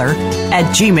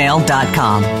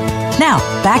 Taylor@gmail.com. Now,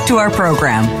 back to our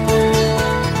program.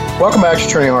 Welcome back to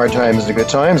Turning Hard Times into Good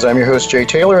Times. I'm your host, Jay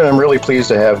Taylor, and I'm really pleased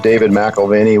to have David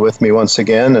McElvaney with me once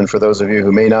again. And for those of you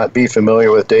who may not be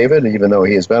familiar with David, even though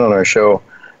he has been on our show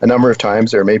a number of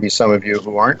times, there may be some of you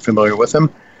who aren't familiar with him.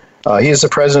 He is the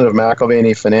president of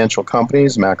McElvaney Financial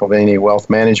Companies, McElvaney Wealth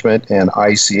Management, and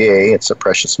ICA. It's a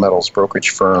precious metals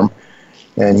brokerage firm.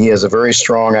 And he has a very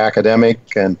strong academic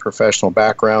and professional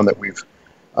background that we've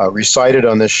recited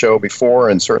on this show before,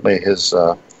 and certainly his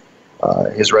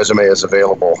resume is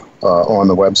available on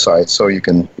the website, so you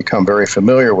can become very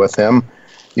familiar with him.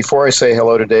 Before I say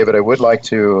hello to David, I would like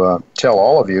to tell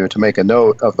all of you to make a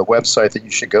note of the website that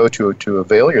you should go to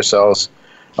avail yourselves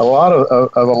a lot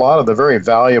of the very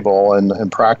valuable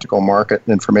and practical market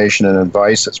information and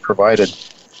advice that's provided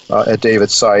at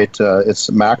David's site.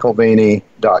 It's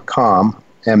McElvaney.com,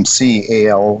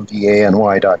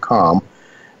 McAlvany.com.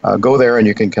 Go there and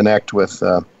you can connect with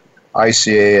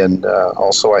ICA and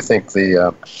also I think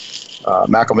the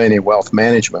McElvaney Wealth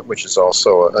Management, which is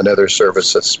also another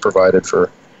service that's provided for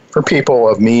people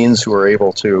of means who are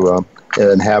able to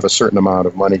and have a certain amount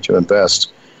of money to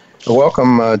invest.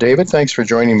 Welcome, David. Thanks for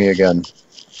joining me again.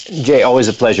 Jay, always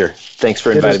a pleasure. Thanks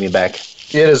for inviting me back.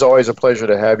 It is always a pleasure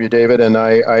to have you, David. And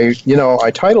I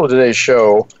titled today's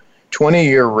show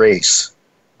 20-Year Race.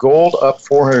 Gold up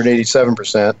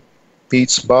 487%.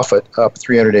 Beats Buffett up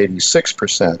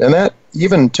 386%. And that,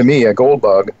 even to me, a gold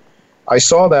bug, I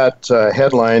saw that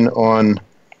headline on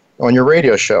your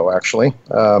radio show, actually,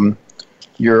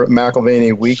 your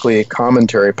McElvaney Weekly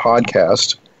Commentary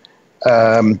podcast.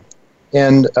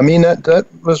 And I mean, that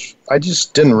was, I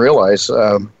just didn't realize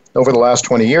over the last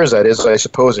 20 years, that is, I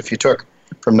suppose if you took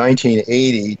from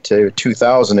 1980 to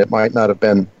 2000, it might not have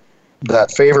been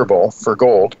that favorable for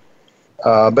gold.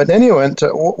 But anyway,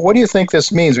 what do you think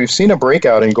this means? We've seen a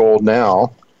breakout in gold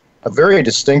now, a very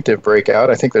distinctive breakout.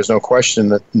 I think there's no question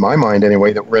that, in my mind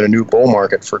anyway, that we're in a new bull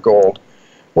market for gold.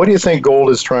 What do you think gold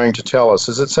is trying to tell us?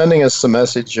 Is it sending us a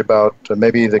message about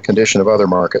maybe the condition of other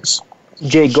markets?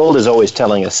 Jay, gold is always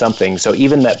telling us something. So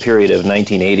even that period of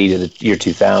 1980 to the year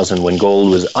 2000 when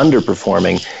gold was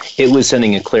underperforming, it was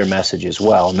sending a clear message as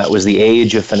well. And that was the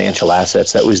age of financial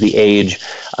assets. That was the age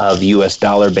of U.S.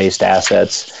 dollar-based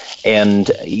assets. And,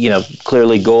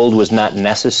 clearly gold was not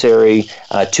necessary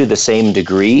to the same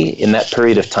degree in that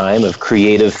period of time of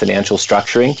creative financial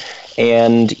structuring.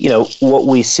 And, what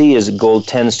we see is gold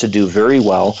tends to do very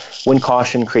well when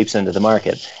caution creeps into the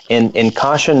market. And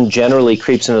caution generally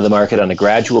creeps into the market on a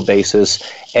gradual basis,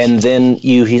 and then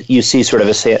you see sort of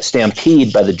a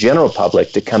stampede by the general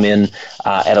public to come in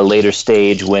at a later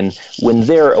stage when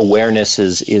their awareness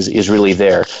is really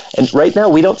there. And right now,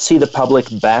 we don't see the public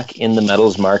back in the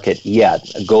metals market yet.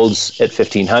 Gold's at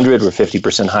 1,500. We're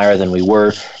 50% higher than we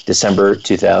were December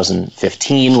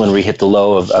 2015 when we hit the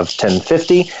low of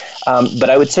 1050. But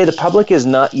I would say the public is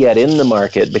not yet in the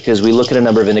market because we look at a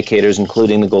number of indicators,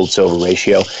 including the gold-silver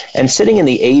ratio. And sitting in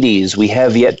the 80s, we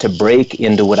have yet to break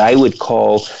into what I would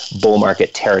call bull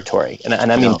market territory. And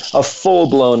I mean a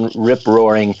full-blown,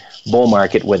 rip-roaring bull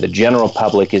market where the general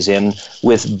public is in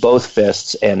with both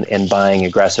fists and buying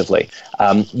aggressively.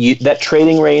 That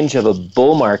trading range of a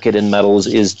bull market in metals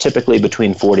is typically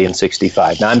between 40 and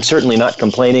 65. Now, I'm certainly not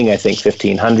complaining. I think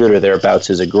 1,500 or thereabouts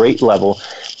is a great level,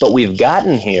 but we've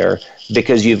gotten here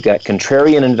because you've got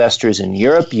contrarian investors in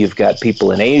Europe, you've got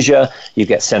people in Asia, you've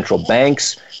got central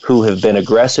banks who have been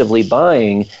aggressively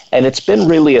buying, and it's been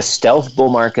really a stealth bull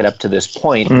market up to this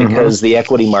point because the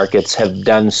equity markets have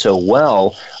done so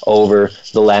well over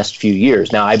the last few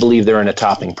years. Now, I believe they're in a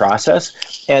topping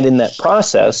process, and in that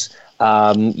process,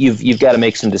 you've got to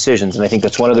make some decisions, and I think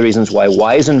that's one of the reasons why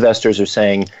wise investors are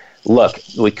saying, look,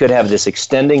 we could have this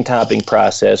extending topping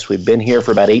process. We've been here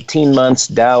for about 18 months.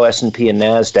 Dow, S&P, and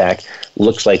NASDAQ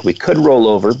looks like we could roll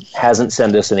over. Hasn't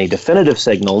sent us any definitive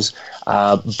signals,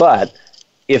 but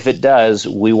if it does,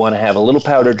 we want to have a little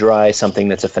powder dry, something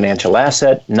that's a financial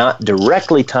asset, not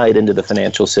directly tied into the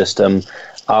financial system,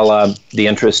 a la the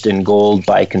interest in gold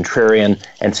by contrarian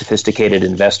and sophisticated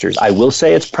investors. I will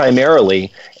say it's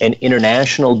primarily an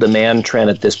international demand trend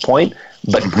at this point,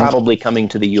 but probably coming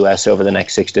to the U.S. over the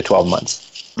next 6 to 12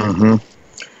 months.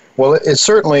 Well, it's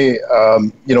certainly,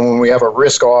 when we have a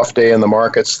risk-off day in the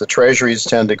markets, the treasuries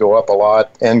tend to go up a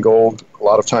lot, and gold a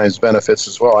lot of times benefits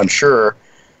as well. I'm sure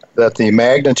that the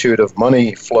magnitude of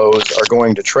money flows are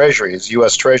going to treasuries,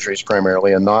 U.S. treasuries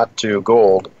primarily, and not to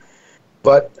gold.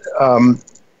 But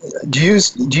do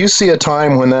you see a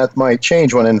time when that might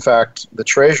change, when in fact the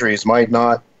treasuries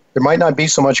there might not be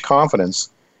so much confidence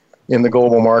in the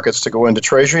global markets to go into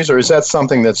treasuries, or is that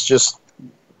something that's just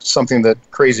something that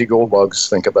crazy gold bugs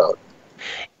think about?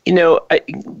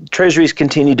 Treasuries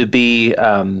continue to be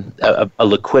a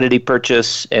liquidity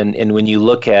purchase, and when you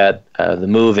look at the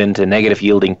move into negative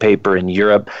yielding paper in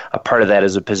Europe, a part of that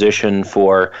is a position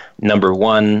for, number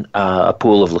one, a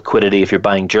pool of liquidity. If you're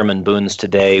buying German bunds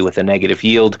today with a negative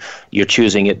yield, you're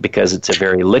choosing it because it's a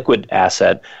very liquid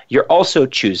asset. You're also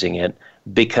choosing it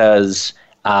because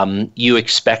you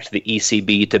expect the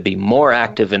ECB to be more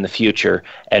active in the future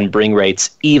and bring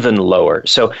rates even lower.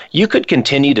 So you could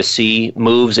continue to see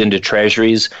moves into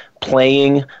treasuries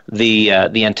playing the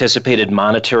anticipated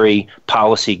monetary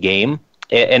policy game,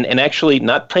 and actually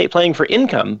not playing for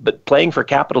income, but playing for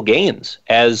capital gains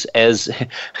as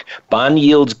bond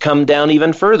yields come down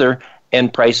even further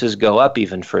and prices go up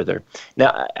even further.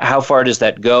 Now, how far does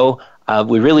that go?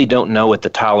 We really don't know what the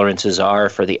tolerances are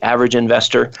for the average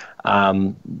investor.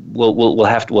 We'll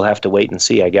have to wait and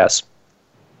see, I guess.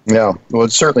 Yeah, well,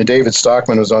 certainly David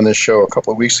Stockman was on this show a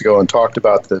couple of weeks ago and talked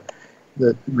about the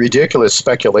ridiculous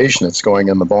speculation that's going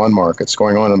on in the bond markets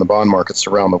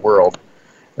around the world.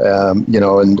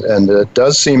 And it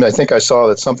does seem, I think I saw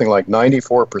that something like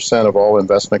 94% of all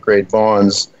investment grade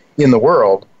bonds in the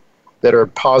world that are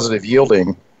positive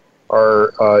yielding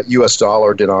are U.S.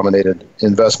 dollar denominated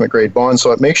investment grade bonds.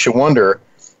 So it makes you wonder,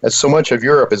 as so much of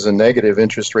Europe is in negative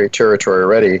interest rate territory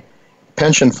already,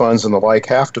 pension funds and the like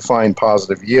have to find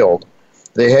positive yield.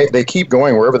 They keep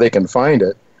going wherever they can find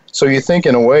it. So you think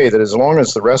in a way that as long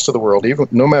as the rest of the world, even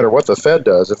no matter what the Fed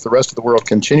does, if the rest of the world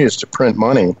continues to print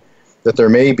money, that there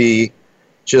may be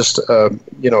just an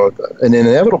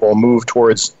inevitable move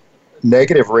towards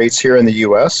negative rates here in the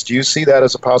U.S. Do you see that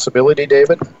as a possibility,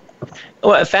 David?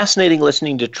 Well, fascinating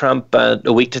listening to Trump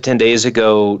a week to 10 days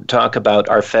ago talk about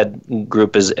our Fed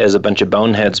group as a bunch of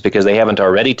boneheads because they haven't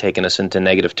already taken us into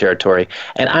negative territory.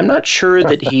 And I'm not sure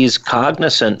that he's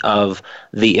cognizant of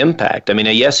the impact. I mean,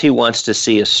 yes, he wants to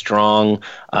see a strong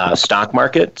stock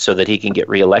market so that he can get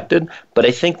reelected, but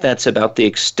I think that's about the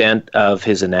extent of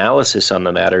his analysis on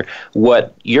the matter.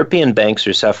 What European banks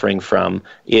are suffering from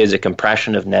is a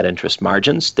compression of net interest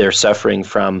margins. They're suffering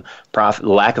from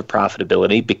lack of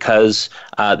profitability because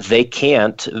they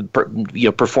can't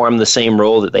perform the same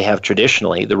role that they have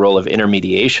traditionally, the role of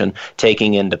intermediation,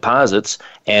 taking in deposits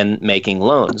and making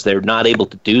loans. They're not able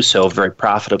to do so very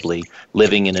profitably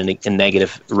living in a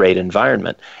negative rate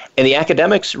environment. And the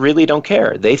academics really don't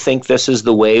care. They think this is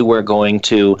the way we're going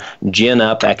to gin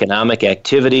up economic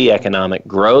activity, economic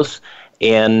growth,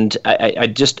 And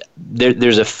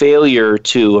there's a failure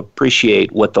to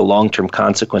appreciate what the long-term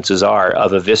consequences are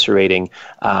of eviscerating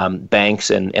banks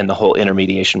and the whole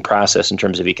intermediation process in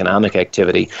terms of economic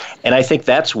activity. And I think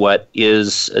that's what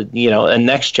is, a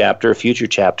next chapter, a future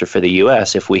chapter for the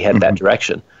U.S. if we head that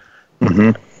direction.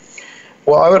 Mm-hmm.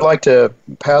 Well, I would like to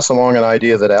pass along an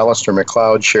idea that Alistair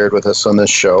McLeod shared with us on this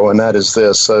show, and that is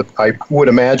this. I would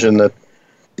imagine that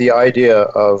the idea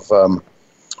of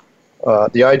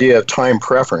time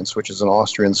preference, which is an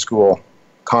Austrian school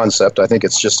concept, I think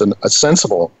it's just a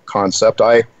sensible concept.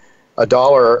 A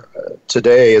dollar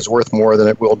today is worth more than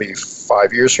it will be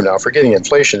 5 years from now. Forgetting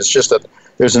inflation, it's just that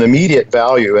there's an immediate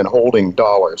value in holding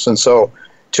dollars. And so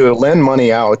to lend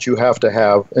money out, you have to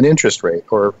have an interest rate,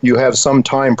 or you have some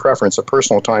time preference, a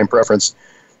personal time preference.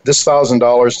 This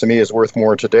 $1,000 to me is worth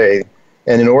more today.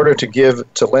 And in order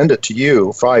to lend it to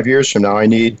you 5 years from now, I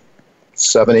need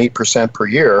 7-8% per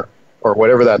year, or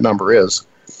whatever that number is.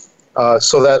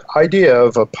 So that idea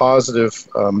of a positive,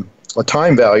 a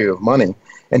time value of money.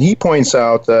 And he points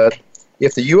out that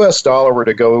if the U.S. dollar were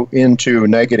to go into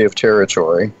negative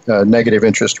territory, negative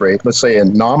interest rate, let's say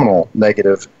in nominal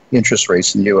negative interest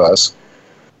rates in the U.S.,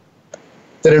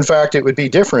 that in fact it would be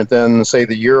different than, say,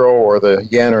 the euro or the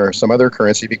yen or some other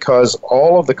currency, because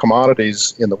all of the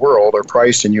commodities in the world are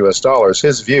priced in U.S. dollars.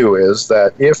 His view is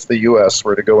that if the U.S.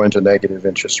 were to go into negative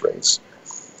interest rates,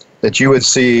 that you would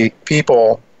see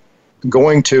people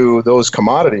going to those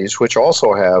commodities which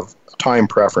also have time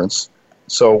preference.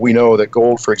 So we know that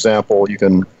gold, for example, you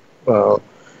can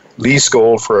lease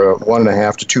gold for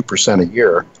 1.5% to 2% a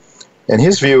year. And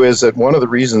his view is that one of the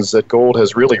reasons that gold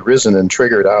has really risen and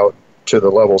triggered out to the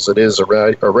levels it is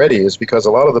already is because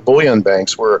a lot of the bullion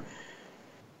banks were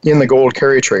in the gold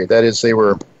carry trade. That is, they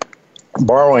were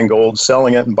borrowing gold,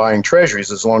 selling it, and buying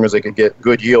treasuries as long as they could get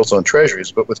good yields on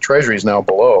treasuries. But with treasuries now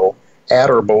at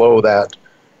or below that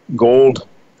gold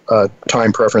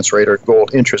time preference rate or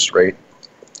gold interest rate,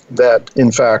 that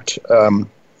in fact that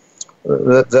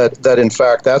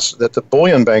the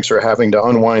bullion banks are having to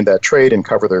unwind that trade and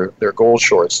cover their gold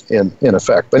shorts in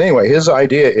effect. But anyway, his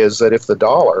idea is that if the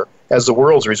dollar, as the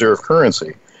world's reserve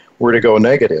currency, were to go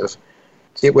negative,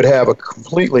 it would have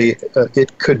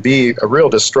it could be a real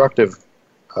destructive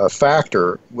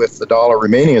factor with the dollar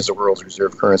remaining as the world's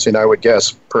reserve currency. And I would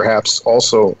guess perhaps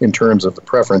also in terms of the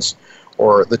preference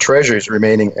or the treasuries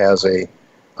remaining as a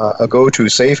go-to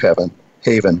safe haven.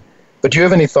 But do you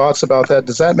have any thoughts about that?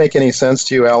 Does that make any sense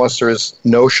to you, Alistair's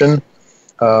notion?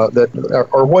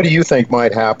 Or what do you think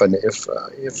might happen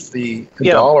if the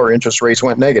dollar interest rates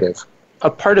went negative? A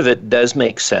part of it does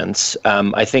make sense.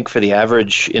 I think for the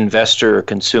average investor or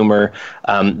consumer,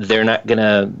 they're not going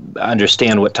to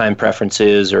understand what time preference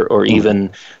is or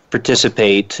even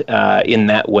participate in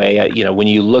that way. When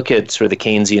you look at sort of the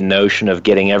Keynesian notion of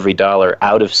getting every dollar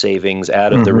out of savings,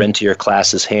 out of the rentier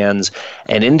class's hands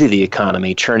and into the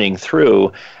economy, churning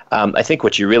through, I think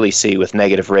what you really see with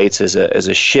negative rates is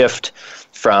a shift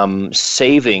from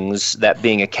savings, that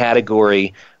being a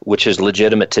category which is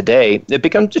legitimate today. It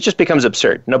just becomes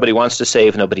absurd. Nobody wants to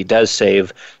save. Nobody does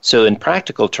save. So in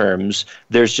practical terms,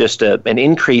 there's just an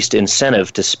increased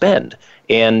incentive to spend.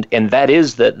 And that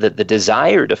is the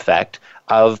desired effect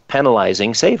of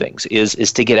penalizing savings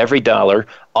is to get every dollar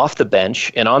off the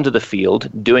bench and onto the field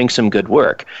doing some good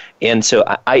work. And so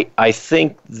I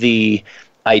think the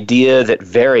idea that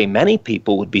very many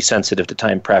people would be sensitive to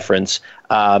time preference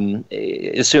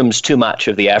assumes too much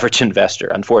of the average investor,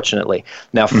 unfortunately.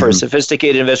 Now, for a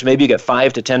sophisticated investor, maybe you get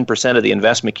 5 to 10% of the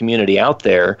investment community out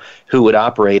there who would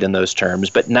operate in those terms,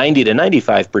 but 90 to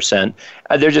 95%,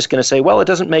 they're just going to say, well, it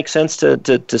doesn't make sense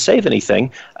to save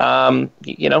anything.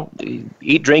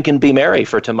 Eat, drink, and be merry,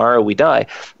 for tomorrow we die.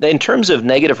 In terms of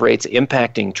negative rates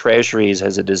impacting treasuries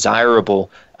as a desirable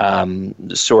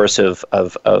source of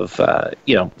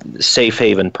safe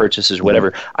haven purchases,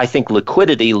 whatever, I think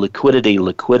liquidity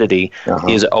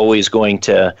is always going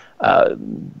to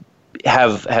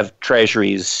have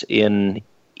treasuries in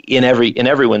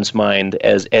everyone's mind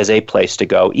as a place to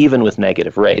go, even with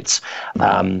negative rates.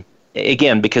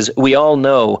 Again, because we all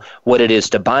know what it is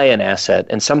to buy an asset,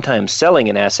 and sometimes selling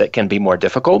an asset can be more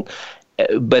difficult.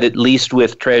 But at least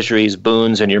with treasuries,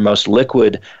 boons, and your most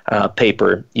liquid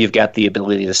paper, you've got the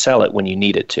ability to sell it when you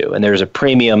need it to. And there's a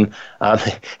premium,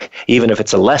 even if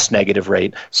it's a less negative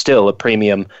rate, still a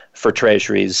premium for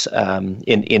treasuries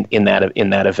in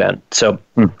that event. So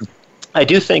I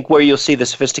do think where you'll see the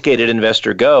sophisticated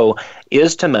investor go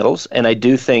is to metals, and I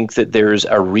do think that there's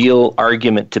a real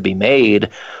argument to be made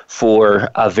for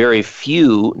a very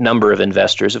few number of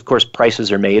investors. Of course,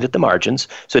 prices are made at the margins,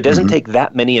 so it doesn't take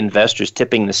that many investors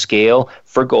tipping the scale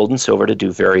for gold and silver to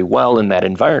do very well in that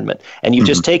environment. And you've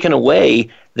just taken away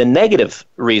the negative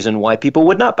reason why people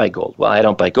would not buy gold. Well, I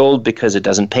don't buy gold because it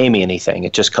doesn't pay me anything.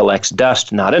 It just collects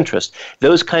dust, not interest.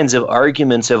 Those kinds of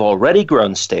arguments have already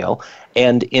grown stale.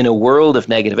 And in a world of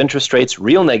negative interest rates,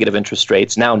 real negative interest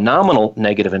rates, now nominal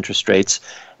negative interest rates,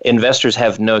 investors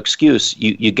have no excuse.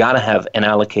 You got to have an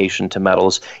allocation to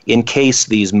metals in case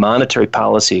these monetary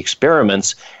policy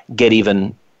experiments get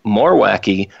even more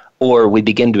wacky, or we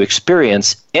begin to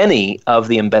experience any of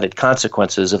the embedded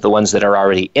consequences of the ones that are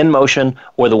already in motion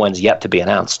or the ones yet to be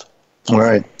announced. All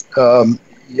right.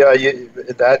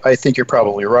 I think you're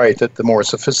probably right that the more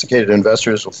sophisticated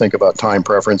investors will think about time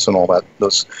preference and all that,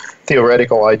 those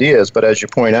theoretical ideas. But as you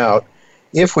point out,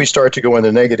 if we start to go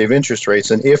into negative interest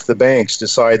rates, and if the banks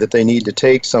decide that they need to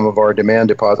take some of our demand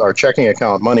deposit, our checking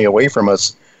account money away from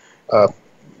us,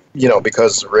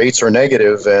 because rates are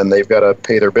negative and they've got to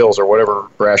pay their bills or whatever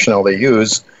rationale they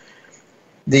use,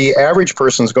 the average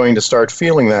person's going to start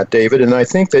feeling that, David. And I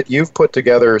think that you've put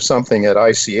together something at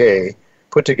ICA,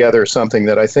 something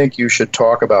that I think you should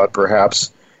talk about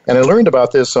perhaps. And I learned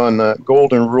about this on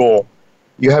Golden Rule.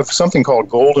 You have something called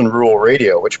Golden Rule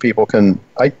Radio, which people can,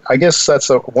 I guess that's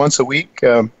a once a week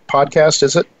podcast,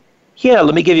 is it? Yeah,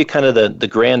 let me give you kind of the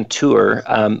grand tour.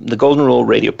 The Golden Rule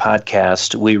Radio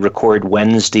podcast, we record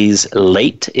Wednesdays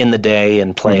late in the day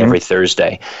and play every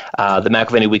Thursday. The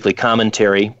McAlvany Weekly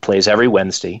Commentary plays every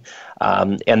Wednesday.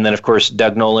 And then, of course,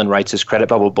 Doug Nolan writes his Credit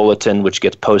Bubble Bulletin, which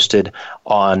gets posted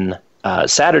on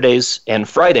Saturdays and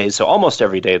Fridays, so almost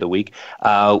every day of the week.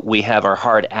 We have our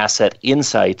Hard Asset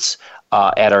Insights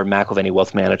at our McAlvany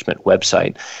Wealth Management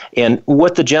website. And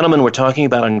what the gentlemen were talking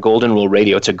about on Golden Rule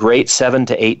Radio, it's a great 7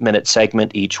 to 8 minute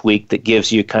segment each week that gives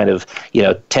you kind of,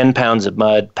 10 pounds of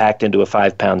mud packed into a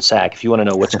 5-pound sack. If you want to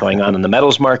know what's going on in the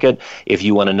metals market, if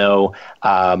you want to know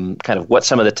kind of what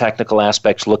some of the technical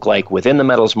aspects look like within the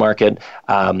metals market,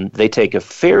 they take a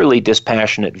fairly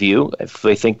dispassionate view. If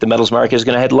they think the metals market is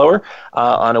going to head lower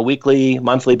on a weekly,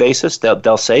 monthly basis,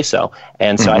 they'll say so.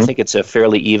 And so I think it's a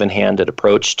fairly even-handed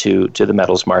approach to the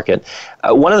metals market.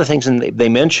 One of the things they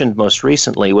mentioned most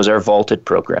recently was our Vaulted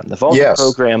program. The Vaulted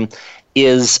program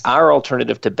is our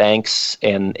alternative to banks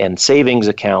and savings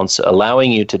accounts,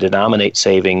 allowing you to denominate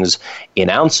savings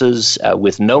in ounces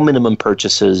with no minimum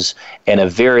purchases and a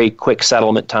very quick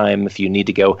settlement time if you need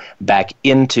to go back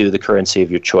into the currency of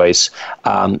your choice.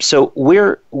 So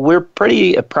we're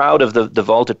pretty proud of the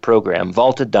Vaulted program.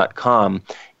 Vaulted.com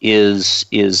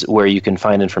is where you can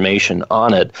find information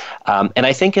on it. And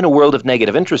I think in a world of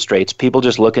negative interest rates, people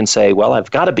just look and say, well,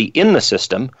 I've got to be in the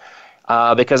system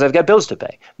because I've got bills to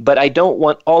pay. But I don't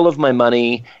want all of my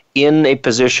money in a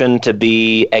position to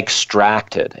be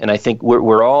extracted. And I think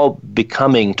we're all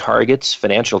becoming targets,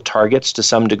 financial targets to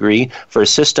some degree, for a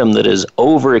system that is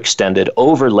overextended,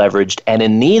 over-leveraged, and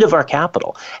in need of our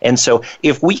capital. And so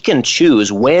if we can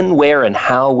choose when, where, and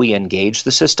how we engage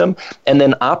the system, and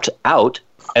then opt out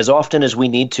as often as we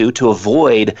need to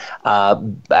avoid our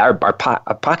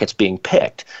pockets being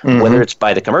picked, whether it's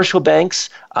by the commercial banks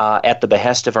at the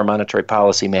behest of our monetary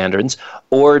policy mandarins,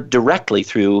 or directly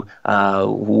through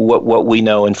what we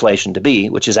know inflation to be,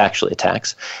 which is actually a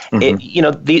tax.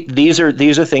 These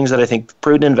are things that I think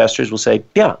prudent investors will say,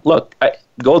 yeah, look,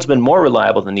 gold's been more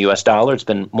reliable than the U.S. dollar. It's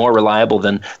been more reliable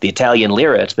than the Italian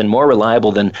lira. It's been more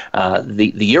reliable than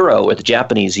the euro or the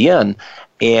Japanese yen.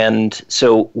 And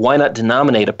so why not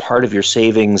denominate a part of your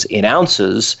savings in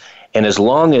ounces? And as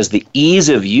long as the ease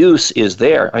of use is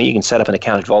there, you can set up an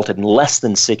account at Vaulted in less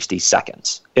than 60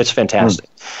 seconds. It's fantastic.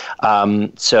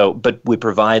 But we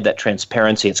provide that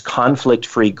transparency. It's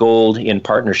conflict-free gold in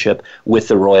partnership with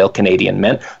the Royal Canadian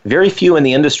Mint. Very few in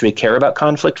the industry care about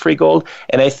conflict-free gold.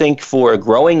 And I think for a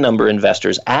growing number of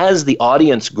investors, as the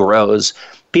audience grows,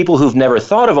 people who've never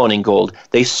thought of owning gold,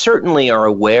 they certainly are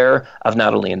aware of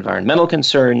not only environmental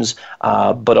concerns,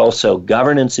 but also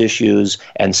governance issues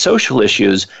and social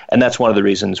issues. And that's one of the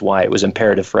reasons why it was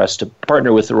imperative for us to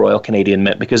partner with the Royal Canadian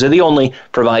Mint, because they're the only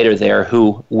provider there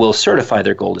who will certify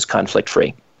their gold as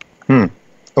conflict-free.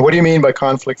 What do you mean by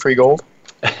conflict-free gold?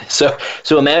 So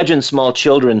imagine small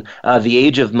children, the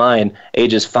age of mine,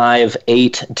 ages 5,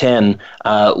 8, 10,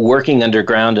 working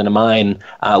underground in a mine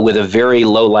with a very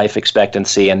low life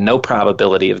expectancy and no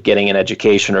probability of getting an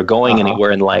education or going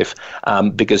anywhere in life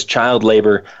because child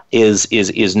labor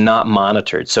is not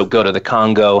monitored. So go to the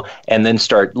Congo and then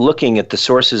start looking at the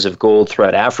sources of gold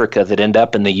throughout Africa that end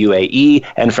up in the UAE,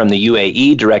 and from the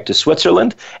UAE direct to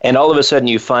Switzerland, and all of a sudden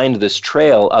you find this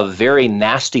trail of very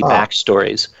nasty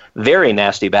backstories. Very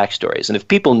nasty backstories. And if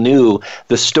people knew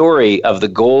the story of the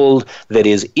gold that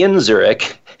is in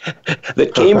Zurich,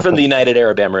 that came from the United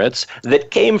Arab Emirates,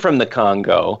 that came from the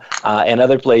Congo, and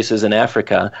other places in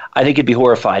Africa, I think you'd be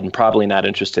horrified and probably not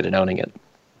interested in owning it.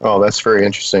 Oh, that's very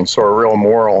interesting. So a real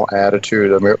moral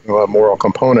attitude, a moral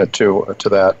component to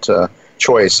that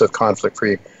choice of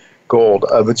conflict-free gold.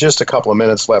 With just a couple of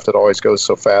minutes left, it always goes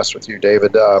so fast with you,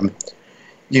 David. I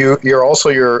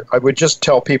would just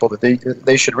tell people that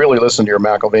they should really listen to your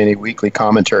McAlvany weekly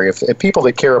commentary. If people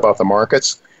that care about the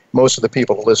markets, most of the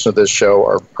people that listen to this show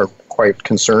are quite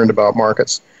concerned about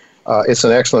markets. It's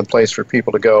an excellent place for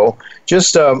people to go.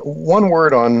 Just one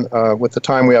word on, with the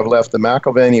time we have left, the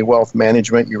McAlvany Wealth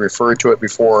Management. You referred to it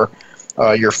before.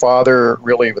 Your father,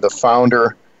 really the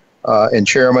founder and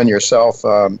chairman, yourself,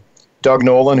 Doug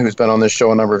Nolan, who's been on this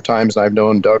show a number of times, and I've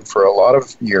known Doug for a lot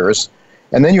of years.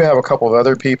 And then you have a couple of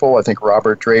other people, I think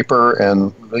Robert Draper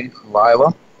and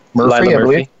Lila Murphy, I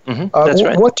believe. Mm-hmm. That's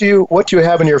right. What do you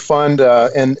have in your fund,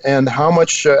 and how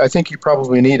much? I think you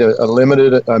probably need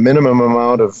a minimum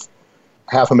amount of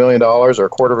 $500,000 or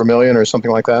 $250,000 or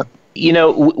something like that. You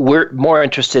know, we're more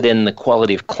interested in the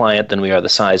quality of client than we are the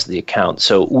size of the account.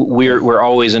 So we're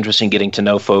always interested in getting to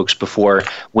know folks before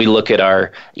we look at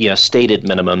our stated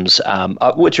minimums,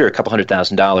 which are a couple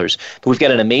 $100,000. But we've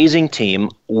got an amazing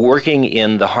team working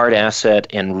in the hard asset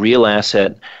and real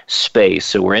asset space.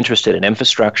 So we're interested in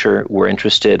infrastructure. We're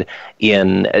interested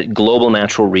in global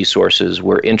natural resources.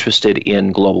 We're interested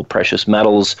in global precious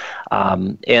metals.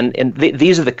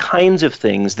 These are the kinds of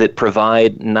things that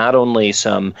provide not only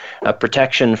some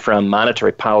protection from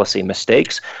monetary policy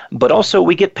mistakes, but also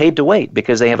we get paid to wait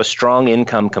because they have a strong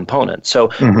income component. So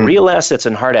real assets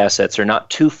and hard assets are not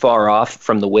too far off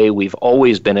from the way we've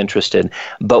always been interested,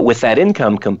 but with that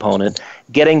income component,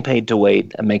 getting paid to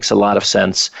wait makes a lot of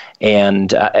sense.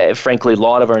 And frankly, a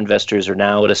lot of our investors are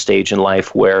now at a stage in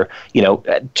life where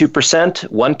 2%,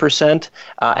 1%,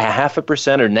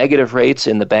 0.5% or negative rates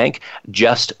in the bank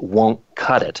just won't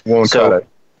cut it. Cut it.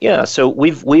 Yeah, so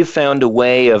we've found a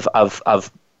way of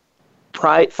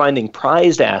finding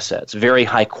prized assets, very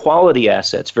high quality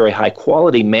assets, very high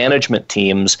quality management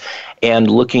teams, and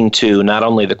looking to not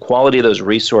only the quality of those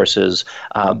resources,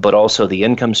 but also the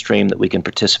income stream that we can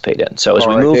participate in. So as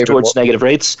we move towards negative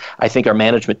rates, I think our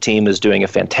management team is doing a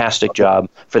fantastic job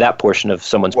for that portion of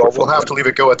someone's portfolio. We'll have to leave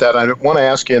it go at that. I want to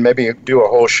ask you, and maybe do a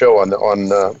whole show on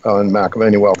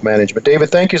McAlvany Wealth Management.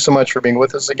 David, thank you so much for being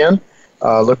with us again.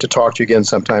 Look to talk to you again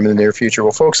sometime in the near future.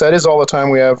 Well, folks, that is all the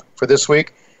time we have for this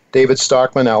week. David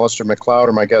Stockman, Alistair McLeod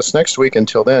are my guests next week.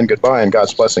 Until then, goodbye and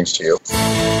God's blessings to you.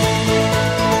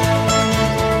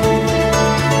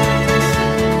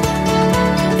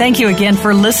 Thank you again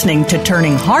for listening to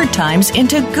Turning Hard Times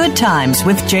into Good Times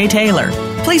with Jay Taylor.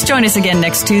 Please join us again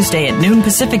next Tuesday at noon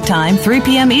Pacific Time, 3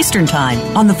 p.m. Eastern Time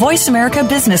on the Voice America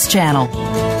Business Channel.